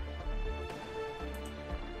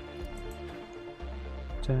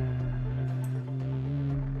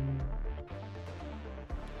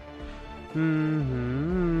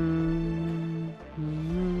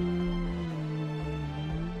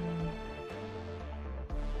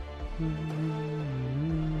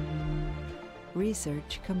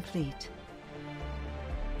 Research complete.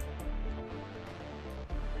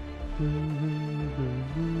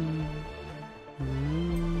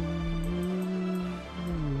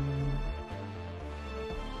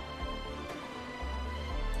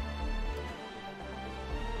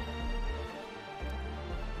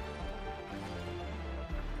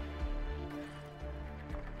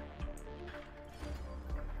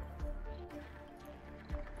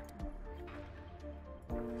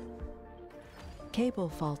 Cable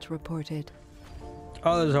fault reported.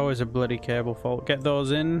 Oh, there's always a bloody cable fault. Get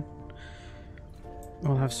those in.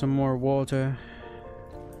 We'll have some more water.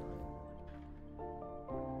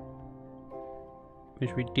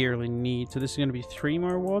 Which we dearly need. So this is going to be 3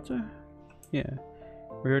 more water? Yeah.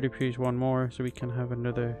 We already produced 1 more, so we can have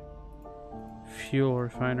another fuel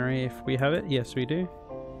refinery if we have it. Yes, we do.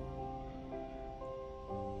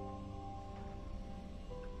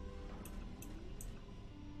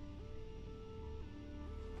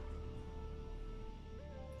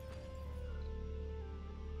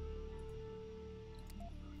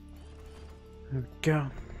 There we go.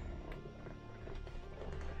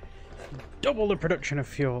 Double the production of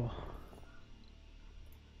fuel.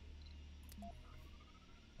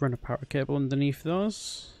 Run a power cable underneath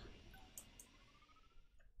those.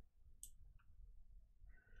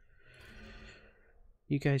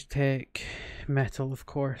 You guys take metal, of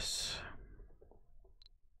course.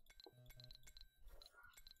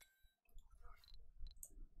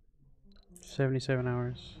 "77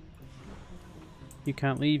 hours. You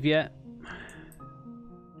can't leave yet.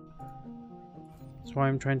 That's why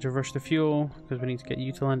I'm trying to rush the fuel, because we need to get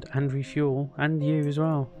you to land and refuel, and you as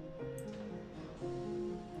well.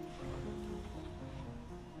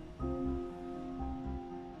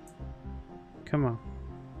 Come on.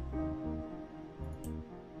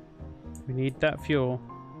 We need that fuel.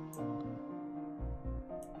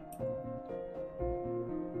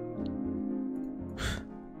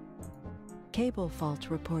 Cable fault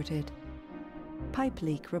reported. Pipe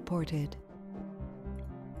leak reported.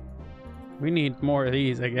 We need more of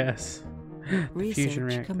these, I guess. The fusion Research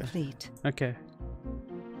reactor. complete. Okay.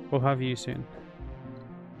 We'll have you soon.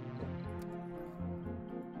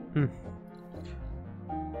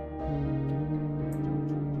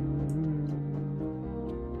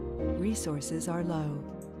 Resources are low.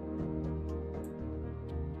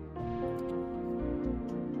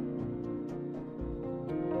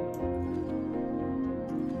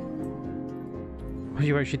 What do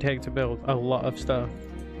you actually take to build? A lot of stuff.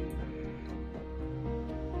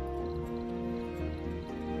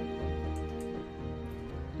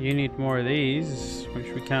 You need more of these,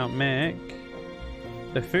 which we can't make.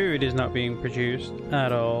 The food is not being produced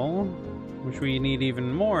at all, which we need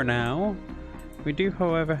even more now. We do,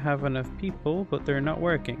 however, have enough people, but they're not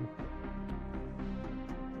working.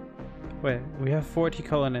 Wait, we have 40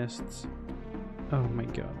 colonists. Oh my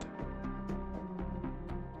god.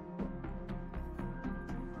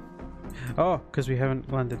 Oh, because we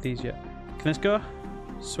haven't landed these yet. Can this go?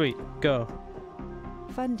 Sweet, go.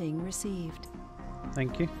 Funding received.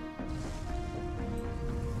 Thank you.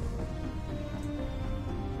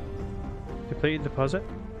 Complete deposit.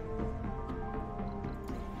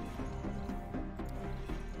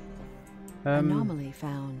 Anomaly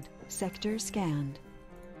found. Sector scanned.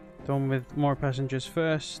 Done with more passengers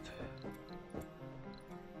first.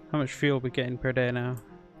 How much fuel are we getting per day now?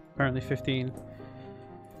 Apparently 15.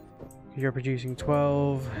 You're producing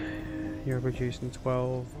 12. You're producing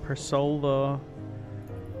 12 per soul though.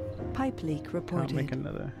 Pipe leak Can't reported. make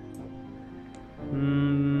another.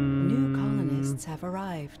 New colonists have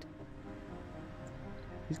arrived.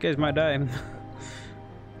 These guys might die.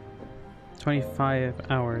 25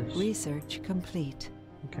 hours. Research complete.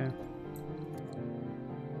 Okay.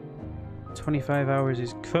 25 hours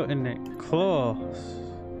is cutting it close.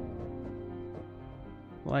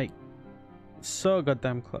 Like, so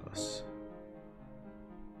goddamn close.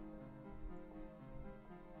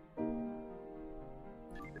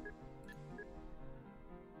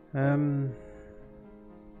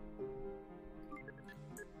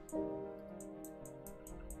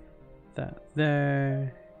 That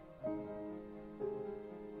there.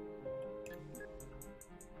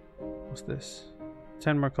 What's this?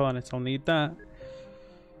 10 more colonists, I'll need that.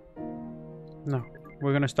 No,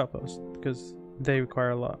 we're gonna stop those because they require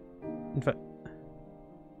a lot. In fact,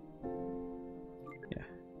 yeah.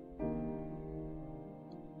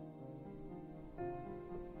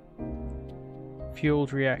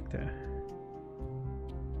 Fueled reactor.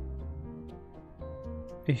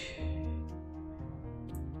 Eesh.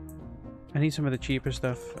 I need some of the cheaper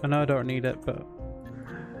stuff. I know I don't need it, but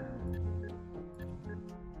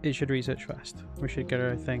it should research fast. We should get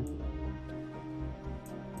our thing.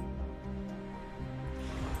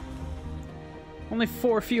 Only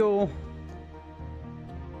 4 fuel.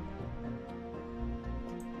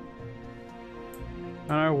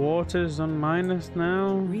 And our water's on minus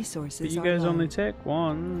now. Resources But you are guys low. only take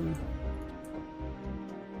 1.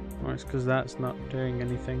 Or it's because that's not doing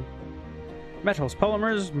anything. Metals,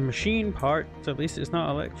 polymers, machine parts. At least it's not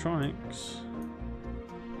electronics.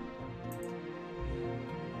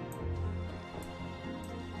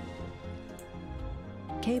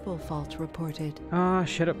 Cable fault reported. Ah,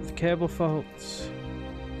 shut up with the cable faults.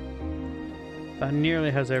 That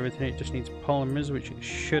nearly has everything, it just needs polymers, which it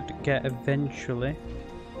should get eventually.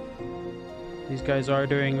 These guys are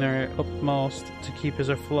doing their utmost to keep us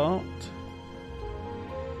afloat.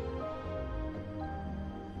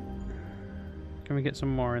 Can we get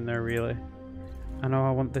some more in there, really? I know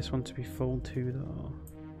I want this one to be full too, though.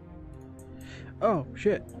 Oh,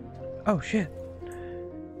 shit. Oh, shit.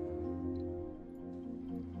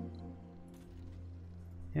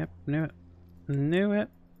 Yep, knew it. Knew it.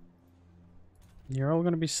 You're all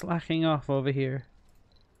going to be slacking off over here.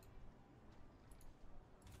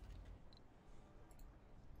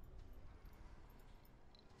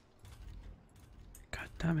 God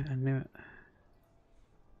damn it, I knew it.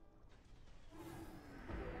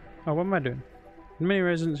 Oh, what am I doing? How many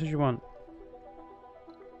residents as you want?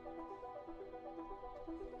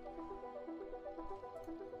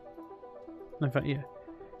 In fact, yeah.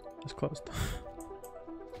 It's closed.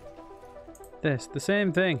 This, the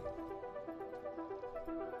same thing.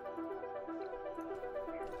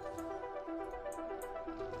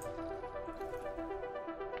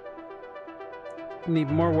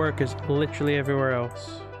 Need more workers literally everywhere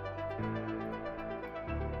else.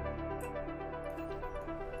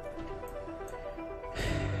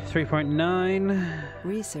 $3.9.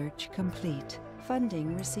 Research complete.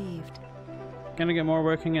 Funding received. Gonna get more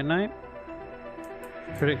working at night.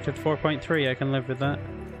 Predicted 4.3, I can live with that.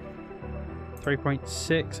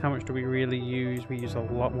 3.6, how much do we really use? We use a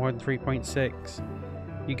lot more than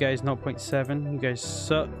 3.6. You guys 0.7, you guys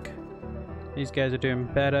suck. These guys are doing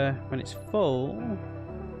better. When it's full,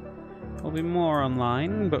 there'll be more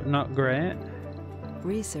online, but not great.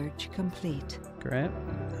 Research complete. Great.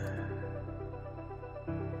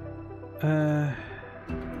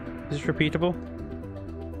 Is this repeatable?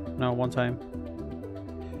 No, one time.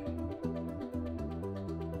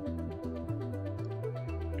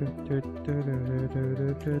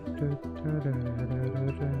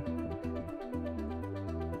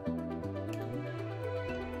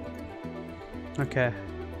 Okay.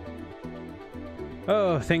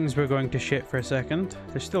 Oh, things were going to shit for a second.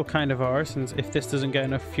 They still kind of are, since if this doesn't get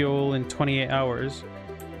enough fuel in 28 hours,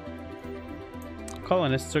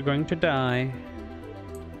 colonists are going to die.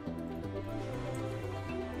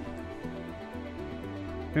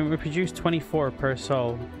 I mean, we produce 24 per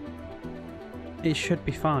soul. It should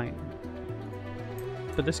be fine.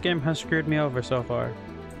 But this game has screwed me over so far.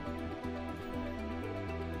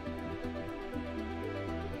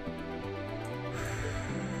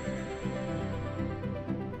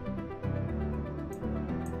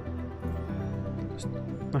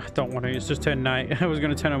 I don't want to, it's just turned night. I was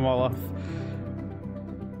going to turn them all off.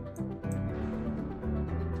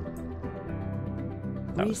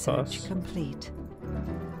 That was Research close. complete.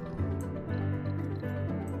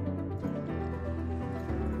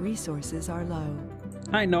 Resources are low.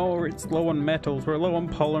 I know it's low on metals, we're low on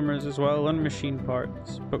polymers as well, and machine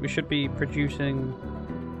parts, but we should be producing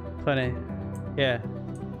plenty. Yeah.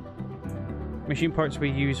 Machine parts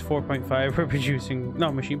we use 4.5, we're producing...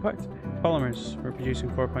 No, machine parts? Polymers, we're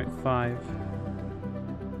producing 4.5.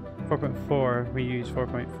 4.4, we use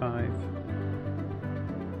 4.5.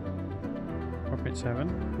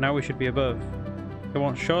 4.7. Now we should be above. It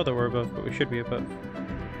won't show that we're above, but we should be above.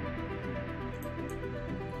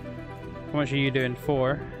 How much are you doing?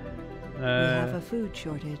 4. We have a food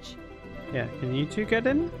shortage. Yeah, can you two get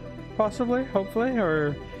in? Possibly, hopefully,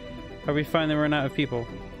 or are we finally run out of people?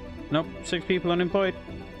 Nope, 6 people unemployed.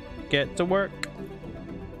 Get to work.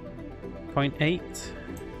 0.8.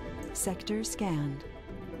 Sector scanned.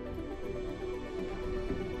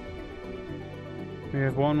 We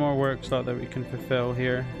have one more work slot that we can fulfill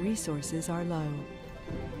here. Resources are low.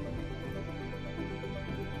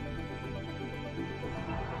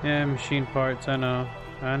 Yeah, machine parts, I know.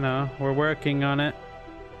 I know. We're working on it.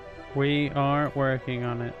 We are working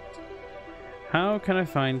on it. How can I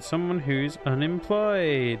find someone who's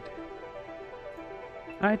unemployed?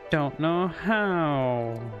 I don't know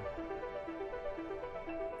how.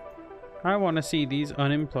 I want to see these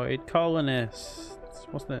unemployed colonists.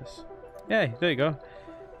 What's this? Yay, there you go.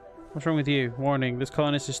 What's wrong with you? Warning, this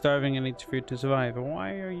colonist is starving and needs food to survive.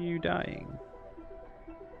 Why are you dying?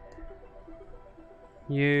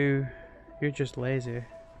 You're just lazy.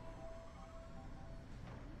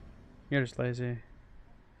 You're just lazy.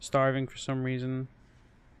 Starving for some reason.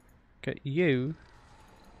 Okay, you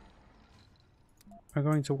are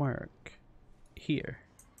going to work here.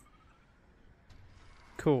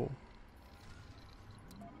 Cool.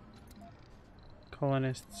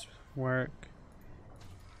 Colonists work.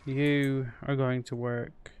 You are going to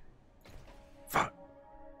work. Fuck!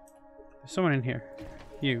 There's someone in here.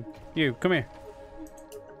 You, come here.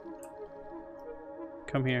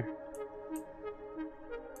 Come here.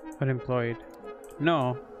 Unemployed.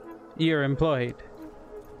 No, you're employed.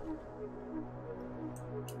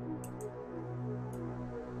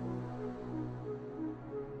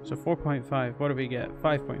 So 4.5, what do we get?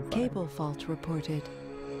 5.5. Cable fault reported.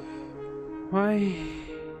 Why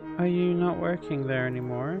are you not working there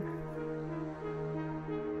anymore?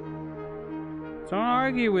 Don't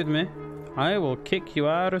argue with me. I will kick you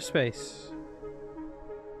out of space.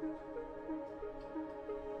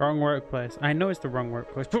 Wrong workplace. I know it's the wrong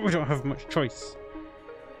workplace, but we don't have much choice.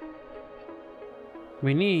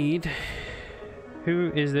 We need...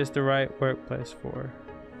 Who is this the right workplace for?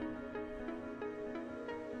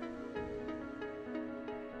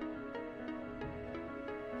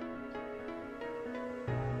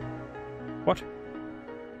 What?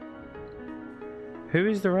 Who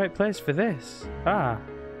is the right place for this? Ah,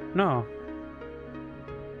 no.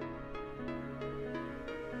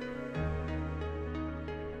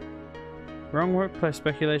 Wrong workplace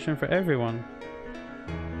speculation for everyone.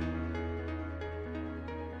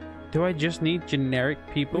 Do I just need generic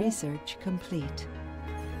people? Research complete.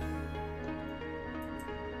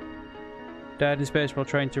 Died in space while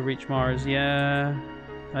trying to reach Mars. Yeah,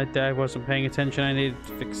 I wasn't paying attention. I needed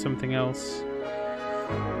to fix something else.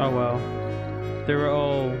 Oh well. They were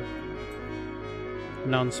all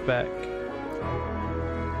non-spec.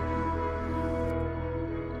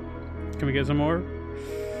 Can we get some more?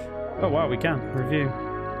 Oh wow, we can. Review.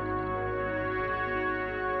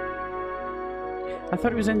 I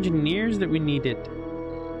thought it was engineers that we needed.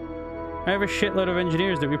 I have a shitload of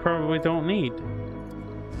engineers that we probably don't need.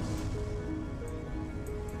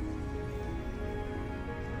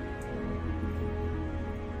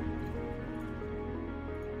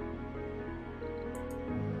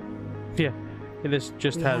 Yeah, this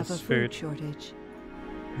just We has have a food. shortage.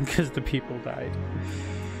 Because the people died.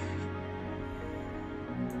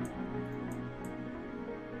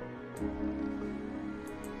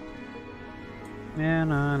 Yeah,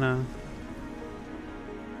 no.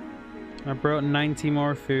 I brought 90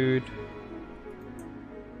 more food.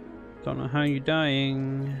 Don't know how you're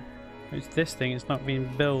dying. It's this thing, it's not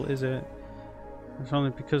being built, is it? It's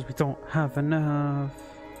only because we don't have enough.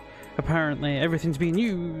 Apparently, everything's being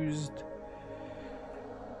used.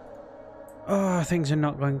 Oh, things are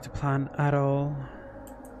not going to plan at all.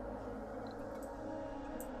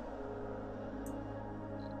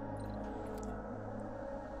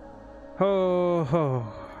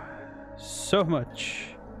 Oh, so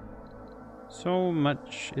much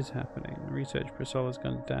is happening. Research per soul has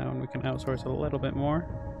gone down. We can outsource a little bit more.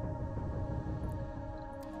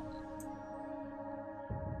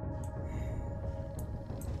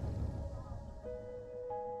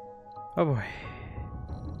 Oh boy.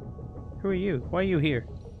 Who are you? Why are you here?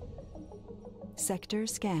 Sector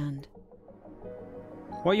scanned.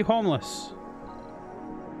 Why are you homeless?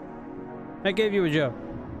 I gave you a job.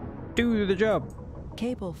 Do the job.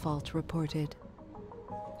 Cable fault reported.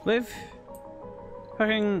 Live.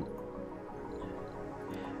 Fucking.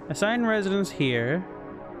 Assign residence here.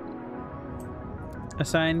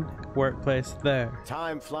 Assign workplace there.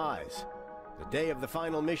 Time flies. The day of the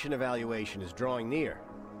final mission evaluation is drawing near.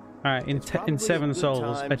 Alright, in Probably a 7 good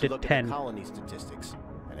souls, time I to did look at 10. the colony statistics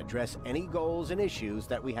and address any goals and issues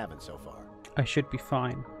that we haven't so far. I should be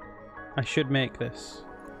fine. I should make this.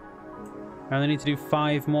 I only need to do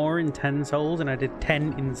 5 more in 10 souls, and I did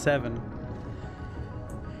 10 in 7.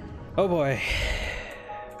 Oh boy.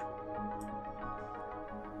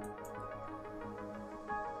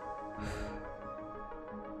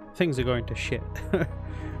 Things are going to shit.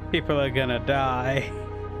 People are gonna die.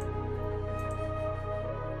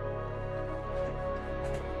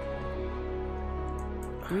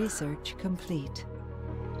 Research complete.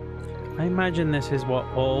 I imagine this is what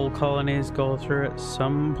all colonies go through at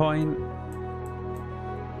some point.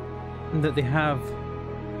 That they have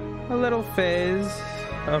a little phase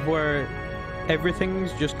of where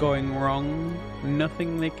everything's just going wrong.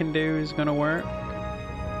 Nothing they can do is gonna work.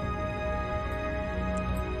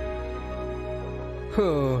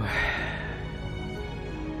 Whew.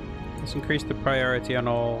 Let's increase the priority on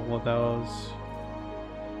all of those.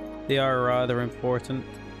 They are rather important.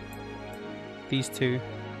 These two.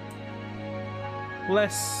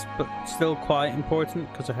 Less, but still quite important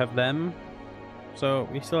because I have them. So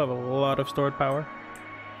we still have a lot of stored power.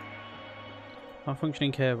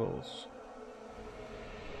 Malfunctioning cables.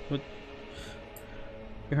 But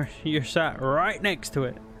you're sat right next to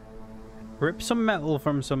it. Rip some metal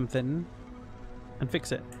from something and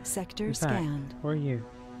fix it. Sector In fact, scanned. where are you?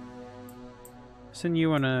 Send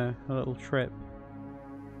you on a little trip.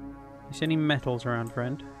 You see any metals around,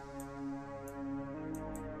 friend?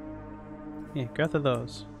 Yeah, gather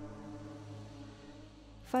those.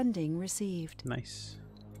 Funding received. Nice.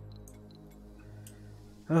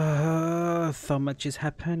 So much is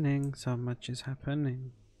happening. So much is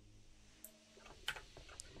happening.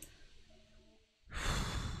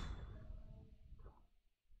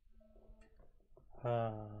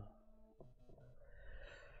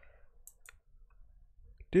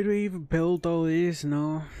 Did we even build all these?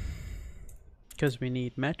 No. Because we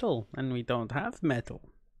need metal, and we don't have metal.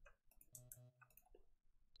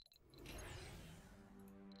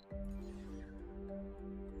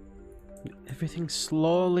 Everything's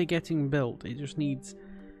slowly getting built. It just needs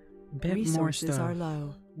a bit more Resources stuff. are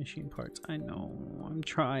low. Machine parts. I know. I'm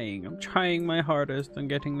trying. I'm trying my hardest on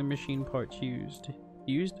getting the machine parts used.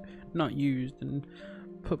 Used? Not used and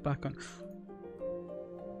put back on.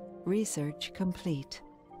 Research complete.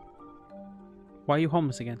 Why are you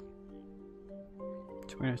homeless again?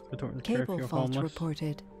 To be honest, I don't really care if Cable you're fault homeless.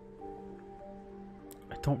 reported.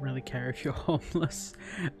 I don't really care if you're homeless.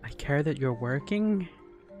 I care that you're working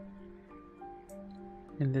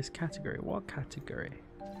in this category. What category?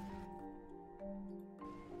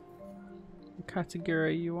 What category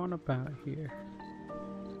are you on about here?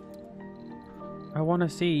 I want to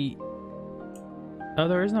see... Oh,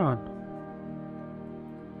 there is none.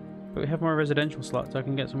 But we have more residential slots, so I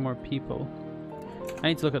can get some more people. I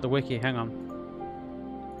need to look at the wiki, hang on.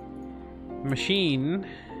 Machine...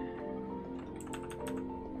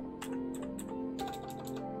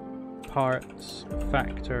 Parts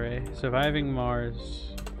factory. Surviving Mars.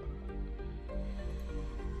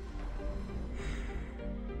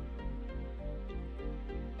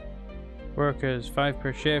 Workers, 5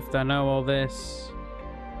 per shift. I know all this.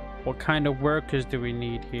 What kind of workers do we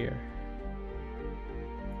need here?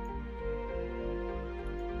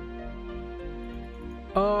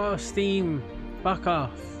 Oh, Steam. Fuck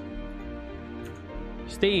off.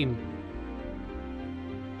 Steam.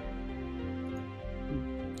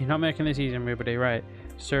 You're not making this easy on everybody, right?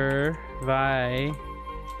 Surviving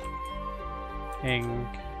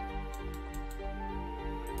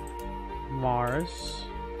Mars.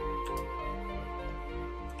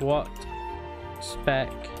 What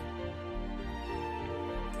spec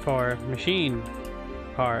for machine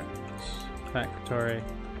parts factory?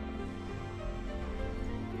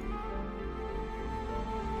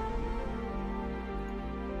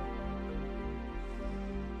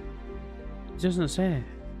 It doesn't say.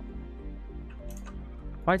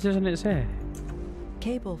 Why doesn't it say?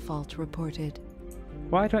 Cable fault reported.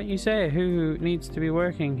 Why don't you say who needs to be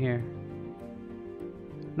working here?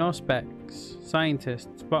 No specs.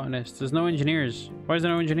 Scientists, botanists. There's no engineers. Why is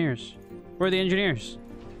there no engineers? Where are the engineers?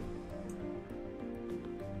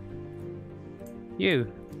 You.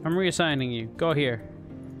 I'm reassigning you. Go here.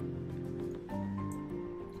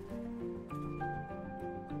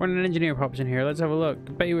 When an engineer pops in here, let's have a look.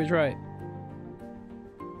 I bet he was right.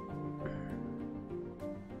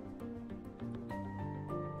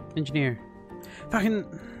 Engineer. Fucking...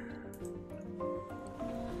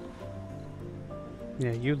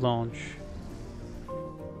 Yeah, you launch.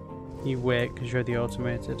 You wait, because you're the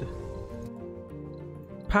automated.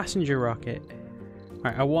 Passenger rocket.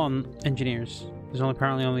 Alright, I want engineers. There's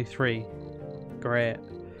apparently only 3. Great.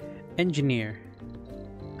 Engineer.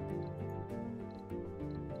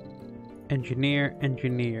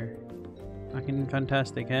 Engineer. Fucking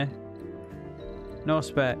fantastic, eh? No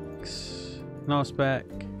specs. No spec.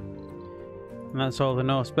 And that's all the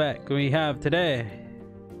no spec we have today.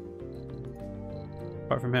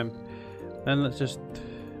 Apart from him. Then let's just...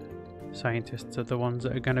 Scientists are the ones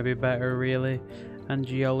that are going to be better, really. And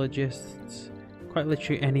geologists. Quite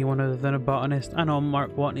literally anyone other than a botanist. I know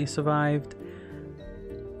Mark Watney survived.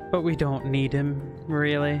 But we don't need him,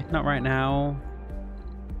 really. Not right now.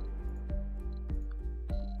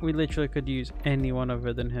 We literally could use anyone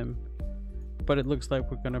other than him. But it looks like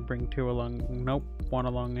we're going to bring 2 along. Nope, 1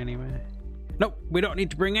 along anyway. Nope, we don't need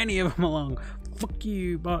to bring any of them along. Fuck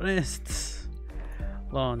you, botanists.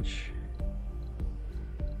 Launch.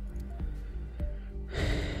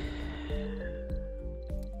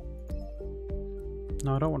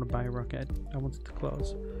 No, I don't want to buy a rocket. I want it to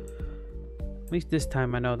close. At least this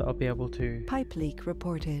time I know that I'll be able to... Pipe leak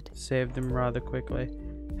reported. Save them rather quickly.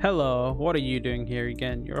 Hello, what are you doing here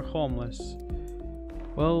again? You're homeless.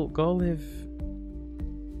 Well, go live...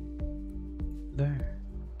 there.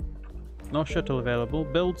 No shuttle available.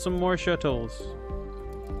 Build some more shuttles.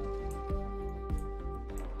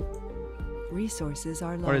 Resources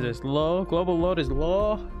are low. What is this? Low? Global load is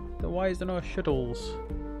low? Then why is there no shuttles?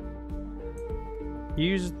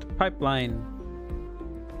 Used pipeline.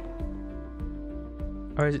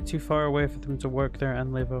 Or is it too far away for them to work there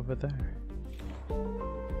and live over there?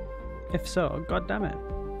 If so, god damn it.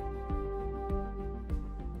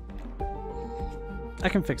 I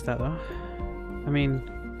can fix that though. I mean,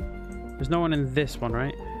 there's no one in this one,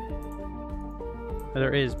 right?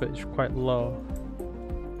 There is, but it's quite low.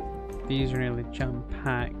 These are nearly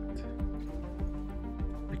jam-packed.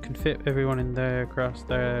 I can fit everyone in there, across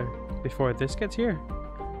there, before this gets here.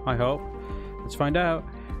 I hope. Let's find out.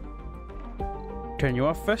 Turn you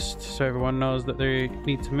off first, so everyone knows that they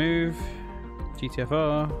need to move.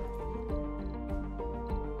 GTFO.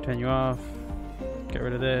 Turn you off. Get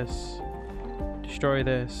rid of this. Destroy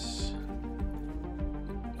this.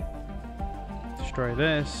 Destroy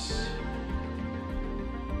this.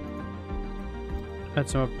 Add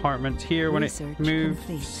some apartments here when Research it moves.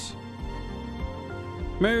 complete.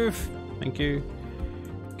 Move! Thank you.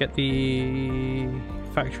 Get the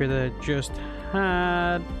factory that I just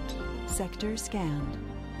had. Sector scanned.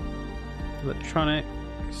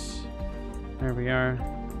 Electronics. There we are.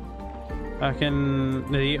 Back in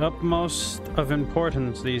the utmost of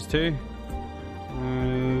importance, these two.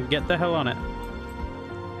 Get the hell on it.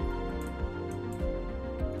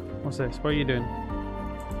 What's this? What are you doing?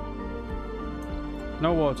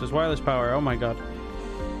 No waters, wireless power. Oh my god.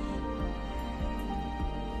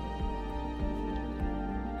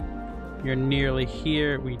 You're nearly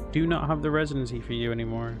here. We do not have the residency for you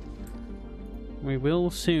anymore. We will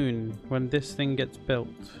soon when this thing gets built.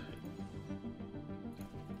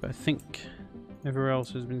 But I think everywhere else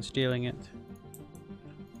has been stealing it.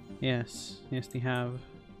 Yes, yes they have.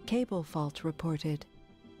 Cable fault reported.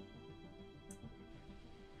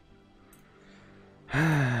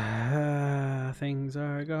 Things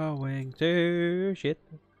are going to shit.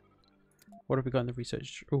 What have we got in the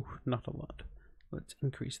research? Oh, not a lot. Let's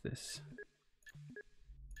increase this.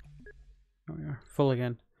 There we are. Full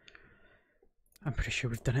again. I'm pretty sure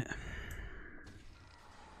we've done it.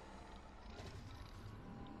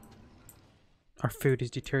 Our food is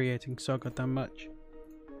deteriorating so goddamn much.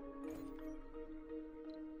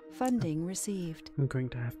 Funding received. I'm going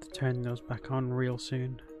to have to turn those back on real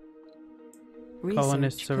soon. Research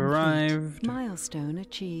Colonists have complete. arrived. Milestone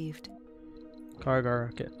achieved. Cargo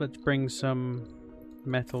rocket. Let's bring some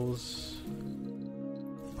metals,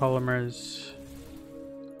 polymers.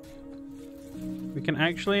 We can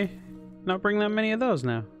actually not bring that many of those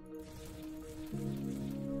now.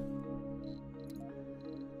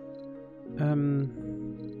 I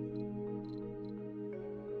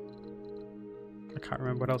can't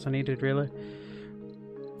remember what else I needed really.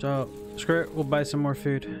 So screw it, we'll buy some more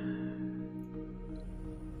food.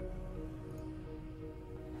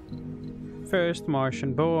 First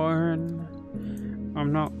Martian born.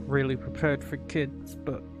 I'm not really prepared for kids,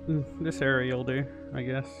 but this area will do, I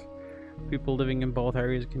guess. People living in both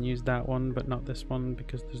areas can use that one, but not this one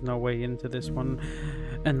because there's no way into this one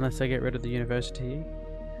unless I get rid of the university.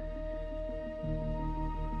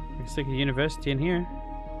 can stick a university in here.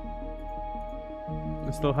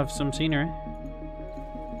 And still have some scenery.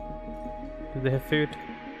 Do they have food?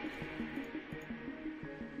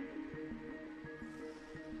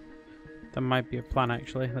 That might be a plan,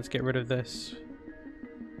 actually. Let's get rid of this.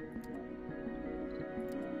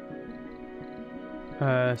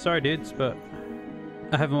 Sorry dudes, but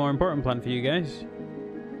I have a more important plan for you guys.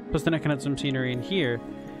 Plus then I can add some scenery in here,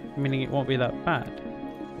 meaning it won't be that bad.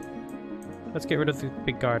 Let's get rid of the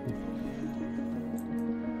big garden.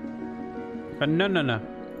 But no.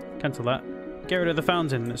 Cancel that. Get rid of the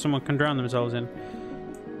fountain that someone can drown themselves in.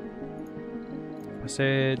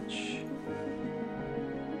 Passage.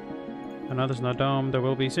 I know there's no dome. There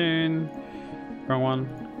will be soon. Wrong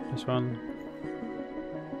one. This one.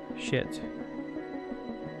 Shit.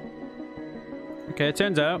 Okay, it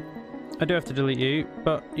turns out I do have to delete you,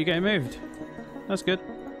 but you're getting moved. That's good.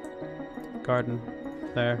 Garden.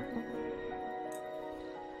 There.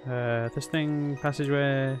 This thing,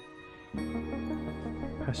 passageway.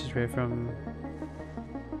 Passageway from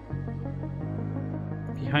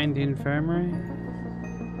behind the infirmary.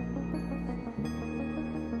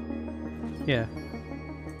 Yeah.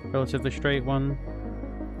 Relatively straight one.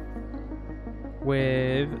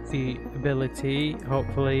 With the ability,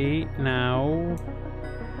 hopefully, now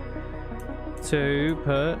to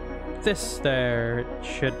put this there. It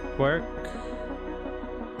should work.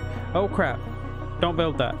 Oh crap. Don't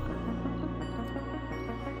build that.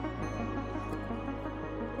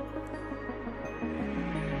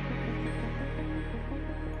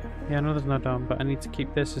 Yeah, I know there's no dome, but I need to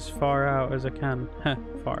keep this as far out as I can. Heh,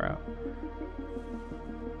 far out.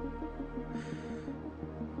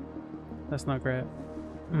 That's not great.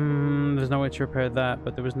 There's no way to repair that,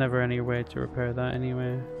 but there was never any way to repair that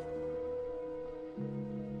anyway.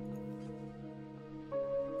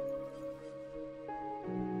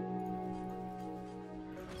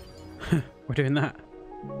 We're doing that.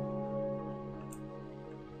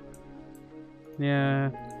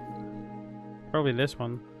 Yeah. Probably this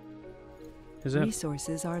one. Is it?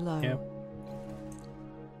 Resources are low. Yep.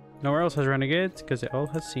 Nowhere else has renegades because it all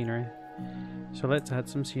has scenery. So let's add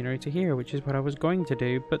some scenery to here, which is what I was going to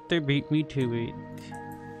do, but they beat me to it.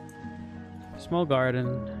 Small garden.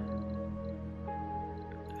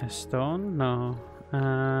 A stone? No.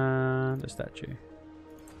 The statue.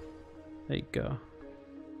 There you go.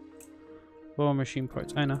 Lower machine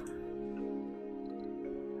parts. I know.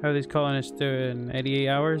 How are these colonists doing? 88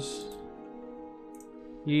 hours?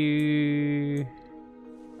 You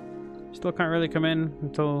still can't really come in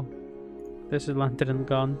until this is landed and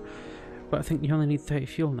gone. But I think you only need 30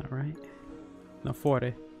 fuel now, right? No,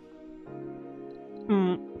 40.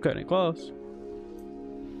 Cutting it close.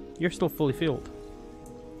 You're still fully fueled.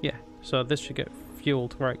 Yeah, so this should get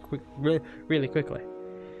fueled right quick, really quickly.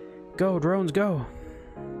 Go, drones, go!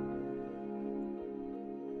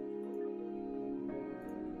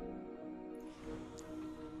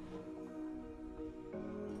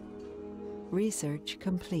 Research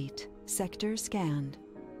complete. Sector scanned.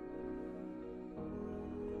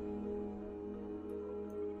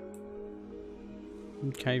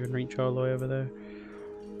 You can't even reach all the way over there.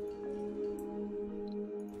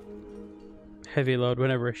 Heavy load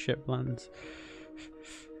whenever a ship lands.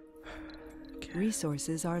 Okay.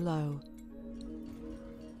 Resources are low.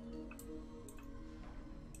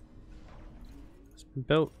 It's been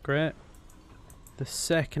built, great. The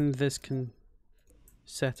second this can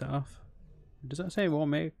set it off. Does that say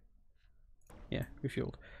won't make? Yeah,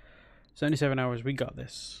 refueled. 77 hours, we got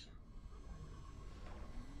this.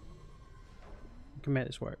 We can make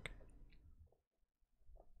this work.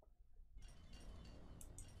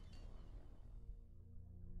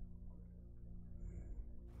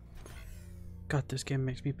 God, this game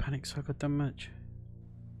makes me panic so goddamn much.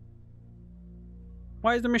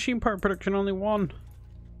 Why is the machine part production only 1?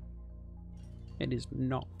 It is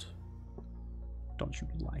not. Don't you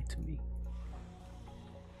lie to me.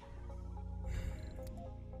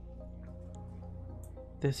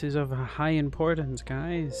 This is of a high importance,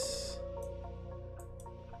 guys.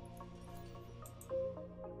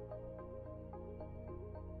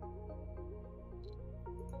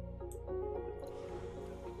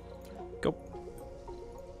 Go.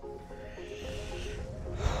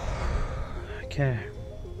 Okay.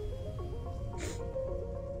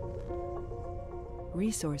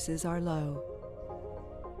 Resources are low.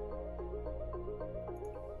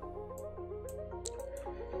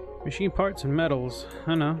 Machine parts and metals.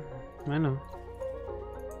 I know.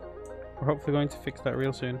 We're hopefully going to fix that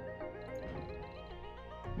real soon.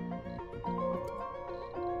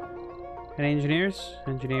 Any engineers?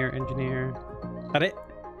 Engineer. That it?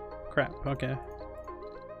 Crap, okay.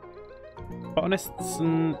 Botanists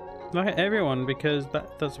and Not hit everyone, because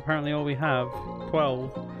that's apparently all we have.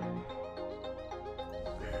 12.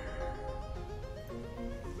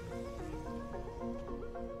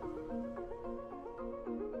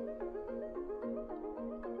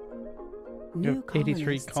 New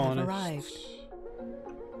 83 colonists have colonists. arrived.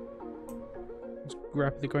 It's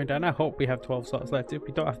rapidly going down. I hope we have 12 slots left. If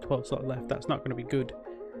we don't have 12 slots left, that's not going to be good.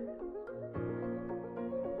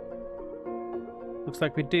 Looks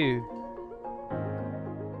like we do.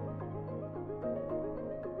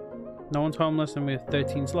 No one's homeless and we have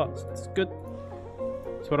 13 slots. That's good.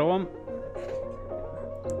 That's what I want.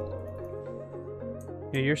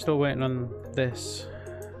 Yeah, you're still waiting on this.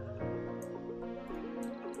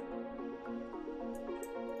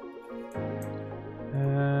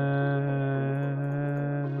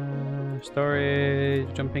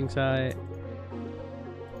 Storage, jumping site.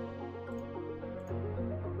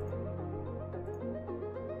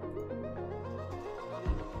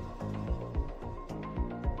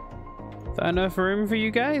 Is that enough room for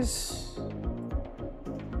you guys?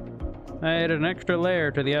 I added an extra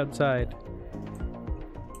layer to the outside.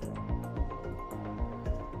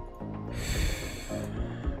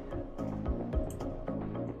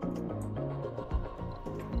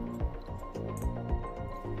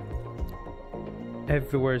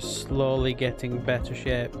 Everywhere's slowly getting better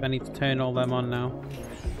shape. I need to turn all them on now.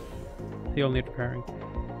 They all need repairing.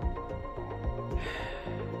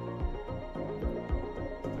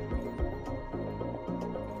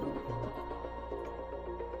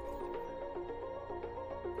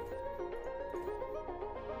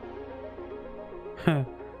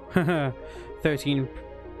 Huh. 13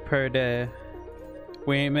 per day.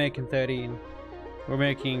 We ain't making 13. We're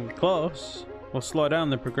making close. We'll slow down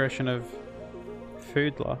the progression of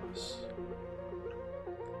food loss,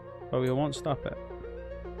 but we won't stop it.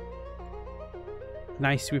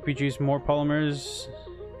 Nice, we produce more polymers.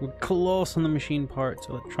 We're close on the machine parts.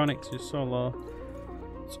 Electronics is so low.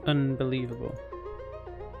 It's unbelievable.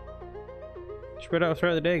 Spread out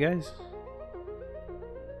throughout the day, guys.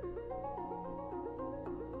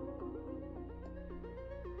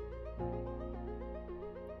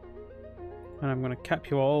 And I'm gonna cap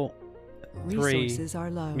you all at 3. Resources are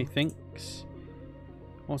low. Methinks.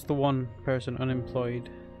 What's the one person unemployed?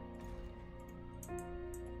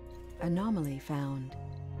 Anomaly found.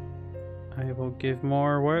 I will give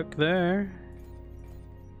more work there.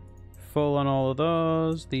 Full on all of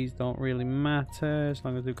those. These don't really matter as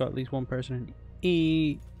long as we've got at least one person in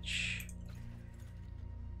each.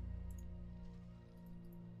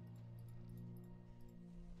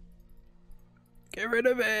 Get rid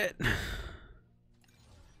of it.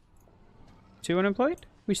 2 unemployed?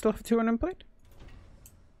 We still have 2 unemployed?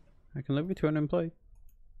 I can live with 2 unemployed.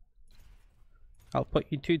 I'll put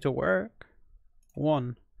you 2 to work.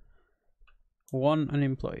 1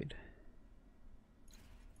 unemployed.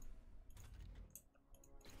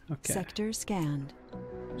 Okay. Sector scanned.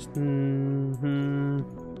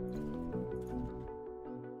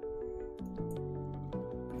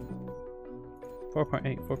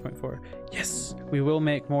 4.8, 4.4. Yes! We will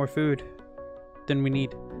make more food than we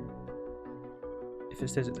need. If it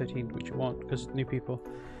stays at 13, which it won't, because new people.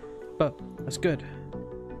 But that's good.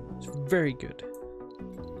 It's very good.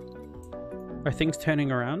 Are things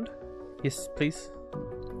turning around? Yes, please.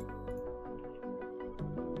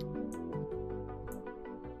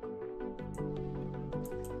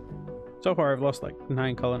 So far, I've lost like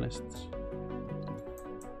 9 colonists.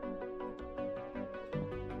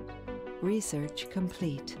 Research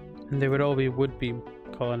complete. And they would all be would-be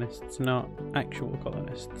colonists, not actual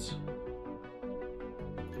colonists.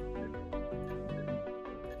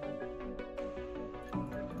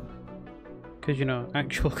 Because, you know,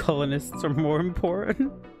 actual colonists are more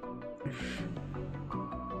important.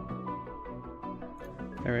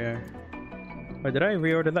 There we are. Or did I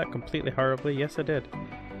reorder that completely horribly? Yes, I did.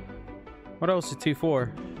 What else is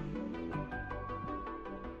 2-4?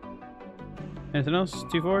 Anything else?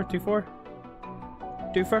 2-4? 2-4?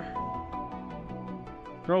 2-4?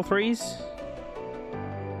 You're all 3s?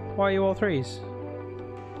 Why are you all 3s?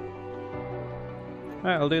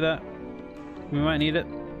 Alright, I'll do that. We might need it.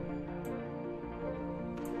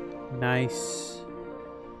 Nice.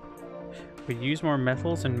 We use more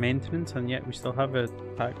metals and maintenance and yet we still have a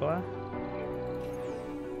Pagla.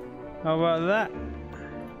 How about that?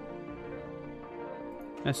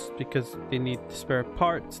 That's because they need spare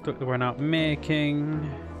parts that we're not making.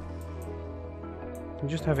 And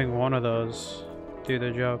just having one of those do the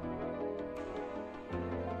job.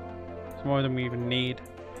 It's more than we even need.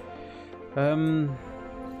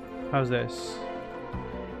 How's this?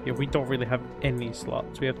 Yeah, we don't really have any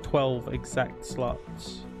slots. We have 12 exact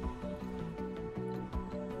slots.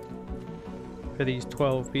 for these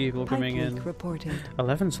 12 people Pipe coming leak in. reported.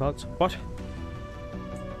 11 slots? What?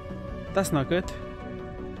 That's not good.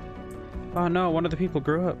 Oh no, one of the people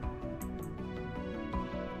grew up.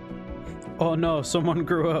 Oh no, someone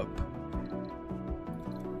grew up.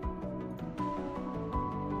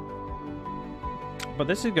 But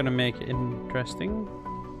this is going to make it interesting.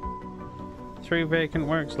 3 vacant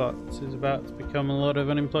work slots is about to become a lot of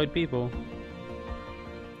unemployed people.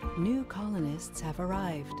 New colonists have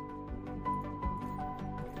arrived.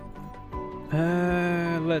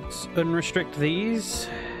 Let's unrestrict these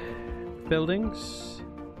buildings.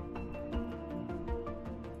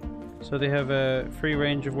 So they have a free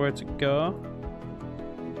range of where to go.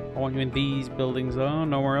 I want you in these buildings though,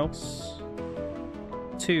 nowhere else.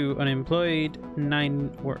 2 unemployed,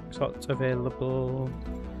 9 work slots available.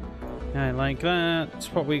 I like that.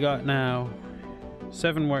 That's what we got now.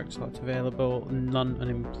 7 work slots available, none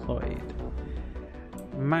unemployed.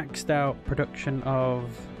 Maxed out production of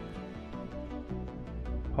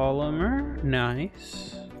polymer.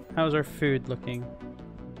 Nice. How's our food looking?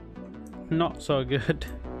 Not so good.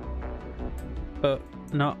 But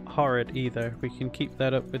not horrid either. We can keep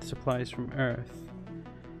that up with supplies from Earth.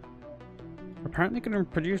 We're apparently going to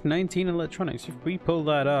produce 19 electronics. If we pull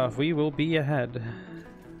that off, we will be ahead.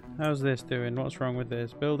 How's this doing? What's wrong with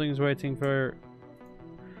this? Building's waiting for...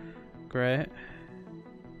 Great.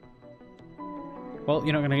 Well,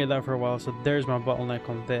 you're not going to get that for a while, so there's my bottleneck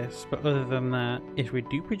on this. But other than that, if we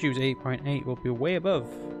do produce 8.8, we'll be way above.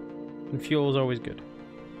 And fuel's always good.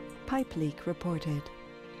 Pipe leak reported.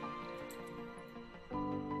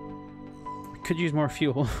 We could use more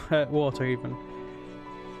fuel. Water even.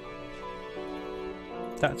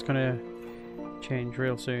 That's going to change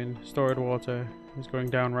real soon. Stored water is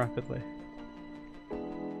going down rapidly.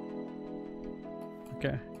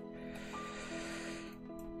 Okay.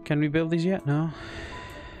 Can we build these yet? No.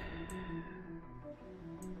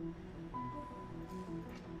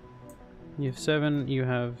 You have 7, you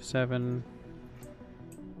have 7.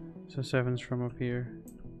 So 7's from up here.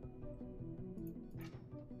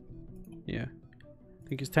 Yeah. I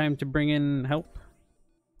think it's time to bring in help.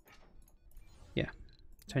 Yeah.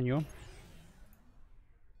 10 you on.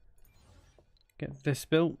 Get this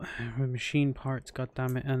built with machine parts,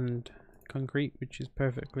 goddammit, and concrete, which is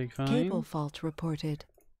perfectly fine. Cable fault reported.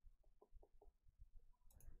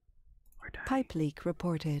 Pipe leak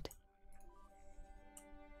reported.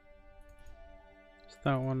 It's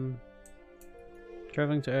that one.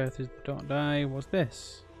 Traveling to Earth is don't die. What's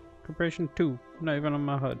this? Preparation 2. Not even on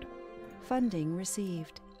my HUD. Funding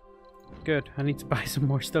received. Good. I need to buy some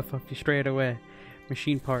more stuff off you straight away.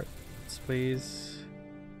 Machine parts, please.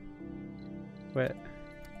 Wait.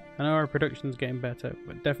 I know our production's getting better,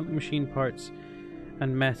 but definitely machine parts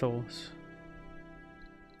and metals.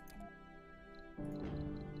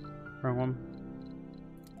 Wrong one.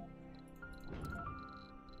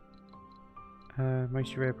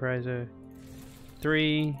 Moisture vaporizer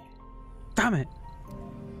 3. Damn it!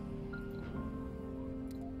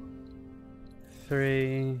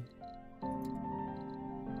 3.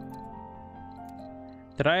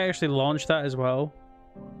 Did I actually launch that as well?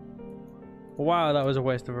 Wow, that was a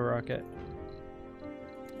waste of a rocket.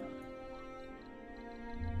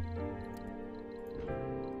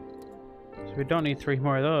 So we don't need 3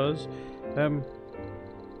 more of those.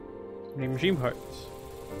 We need machine parts.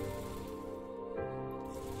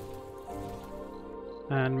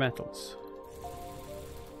 And metals.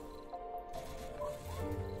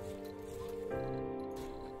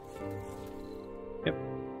 Yep.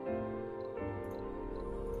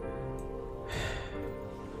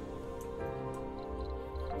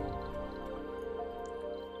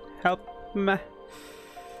 Help me.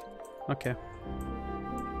 Okay.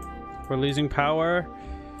 We're losing power.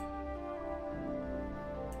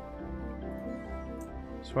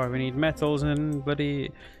 That's why we need metals and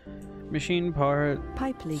bloody machine parts.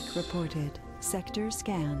 Pipe leak reported. Sector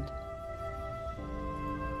scanned.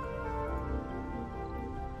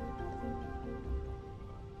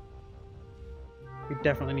 We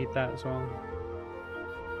definitely need that as well.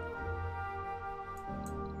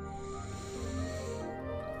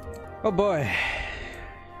 Oh boy.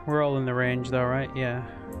 We're all in the range though, right? Yeah.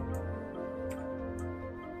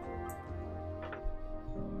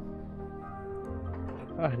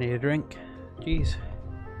 Oh, I need a drink. Jeez.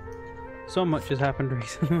 So much has happened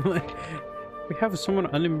recently. We have someone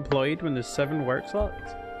unemployed when there's 7 work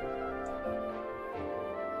slots?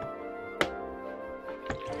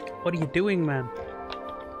 What are you doing, man?